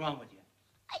 What's wrong with you?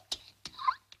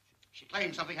 She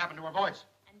claims something happened to her voice.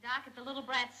 And, Doc, if the little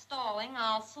brat's stalling,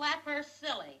 I'll slap her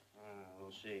silly.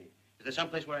 We'll see. Is there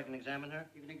someplace where I can examine her?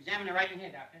 You can examine her right in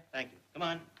here, Doctor. Thank you. Come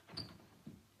on.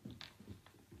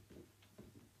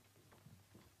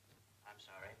 I'm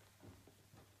sorry.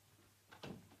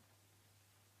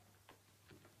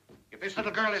 If this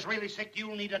little girl is really sick,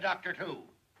 you'll need a doctor, too.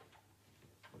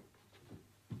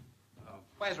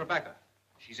 Where's Rebecca?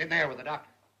 She's in there with the doctor.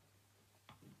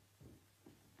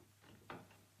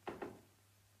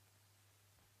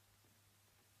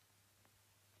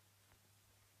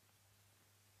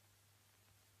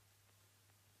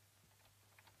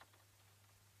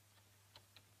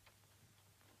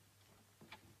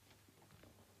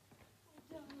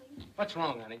 What's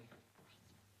wrong, honey?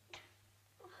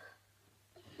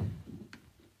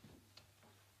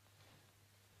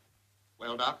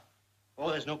 Well, Doc?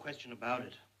 Oh, there's no question about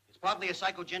it. It's partly a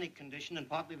psychogenic condition and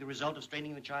partly the result of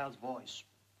straining the child's voice.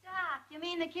 Doc, you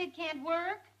mean the kid can't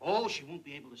work? Oh, she won't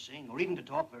be able to sing or even to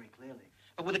talk very clearly.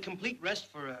 But with a complete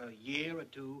rest for a year or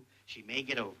two, she may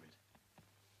get over it.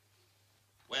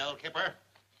 Well, Kipper,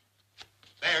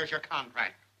 there's your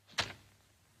contract.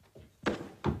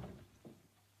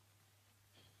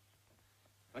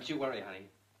 Don't you worry, honey.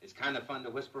 It's kind of fun to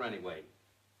whisper anyway.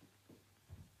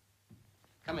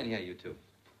 Come in here, you two.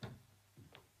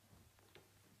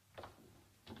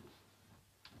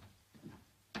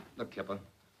 Look, Kipper,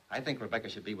 I think Rebecca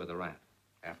should be with her aunt.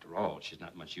 After all, she's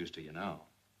not much use to you now.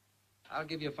 I'll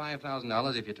give you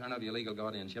 $5,000 if you turn over your legal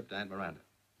guardianship to Aunt Miranda.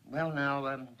 Well,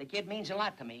 now, the kid means a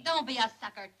lot to me. Don't be a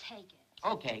sucker. Take it.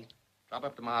 Okay. Drop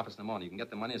up to my office in the morning. You can get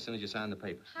the money as soon as you sign the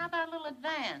papers. How about a little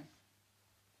advance?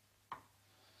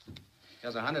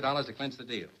 Here's $100 to clinch the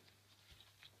deal.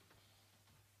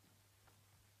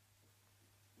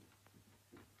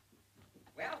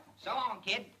 Well, so long,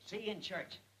 kid. See you in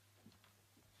church.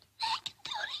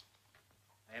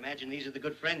 I imagine these are the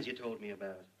good friends you told me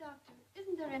about. Doctor,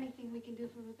 isn't there anything we can do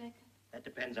for Rebecca? That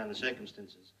depends on the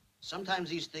circumstances. Sometimes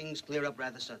these things clear up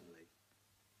rather suddenly.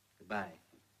 Goodbye.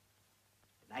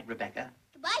 Good night, Rebecca.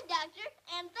 Goodbye, Doctor,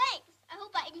 and thanks. I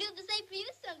hope I can do the same for you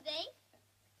someday.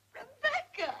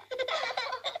 Rebecca!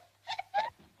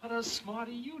 What a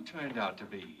smarty you turned out to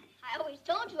be. I always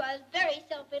told you I was very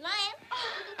self-reliant.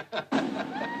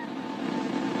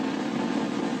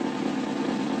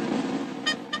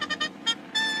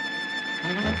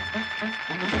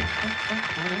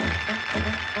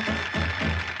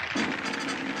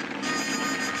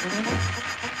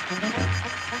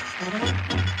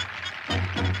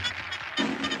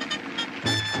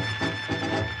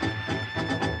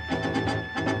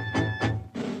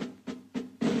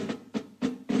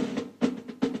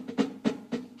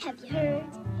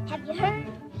 Have you heard?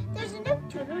 There's a new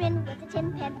tutor in with a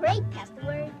tin pan parade. Pass the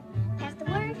word,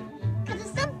 'cause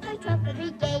it's some toy trumpet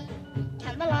brigade.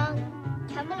 Come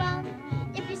along,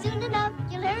 if you're soon enough,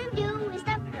 you'll hear him do his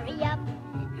stuff. Hurry up,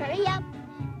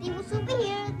 they will soon be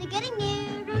here, they're getting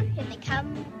nearer. Here they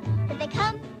come,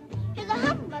 hear the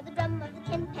hum of the drum of the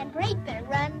tin pan parade. Better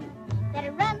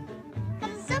run,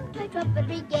 'cause it's some toy trumpet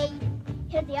brigade.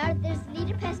 Here they are, there's the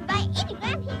leader passing by. Ain't he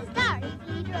grand? He's a star, he's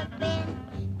the leader of the band.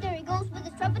 There he goes with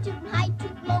his trumpet, tootin' high,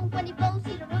 tootin' low. When he blows,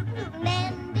 he's a rootin'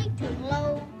 dandy, tootin'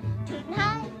 low, tootin'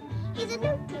 high. He's a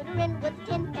new tutor in with the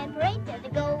tin pan parade. There they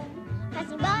go,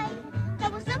 passing by.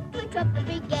 That was some toy trumpet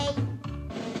brigade.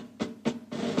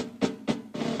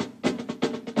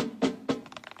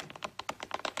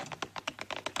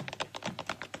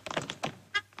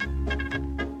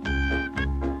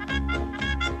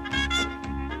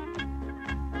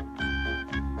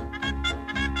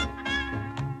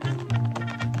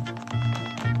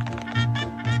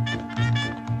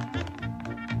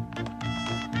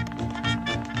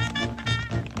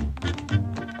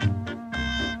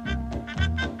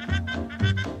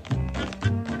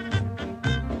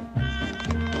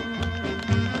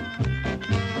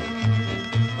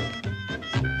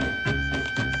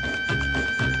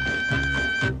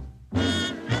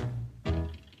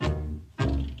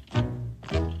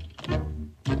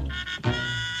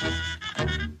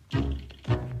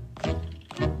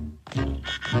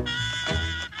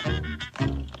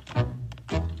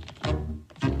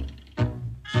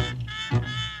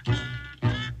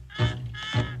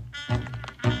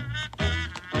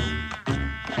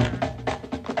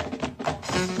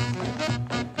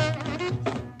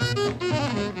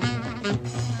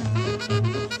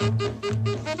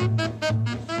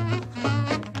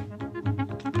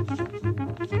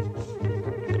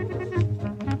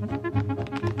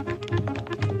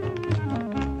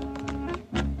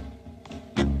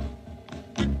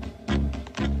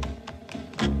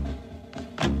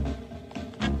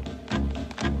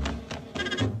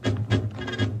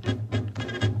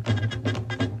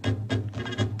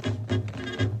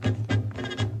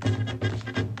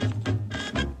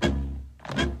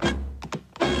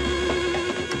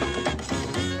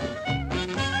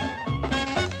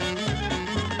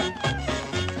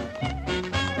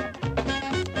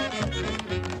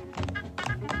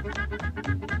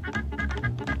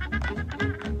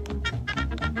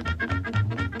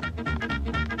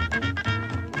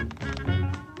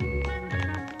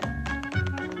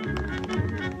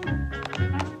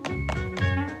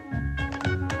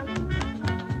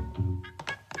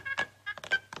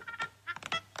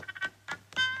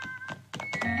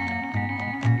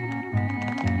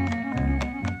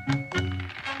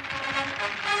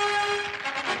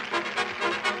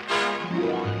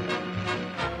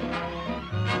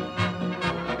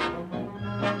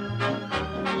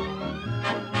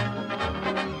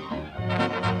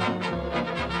 Bye.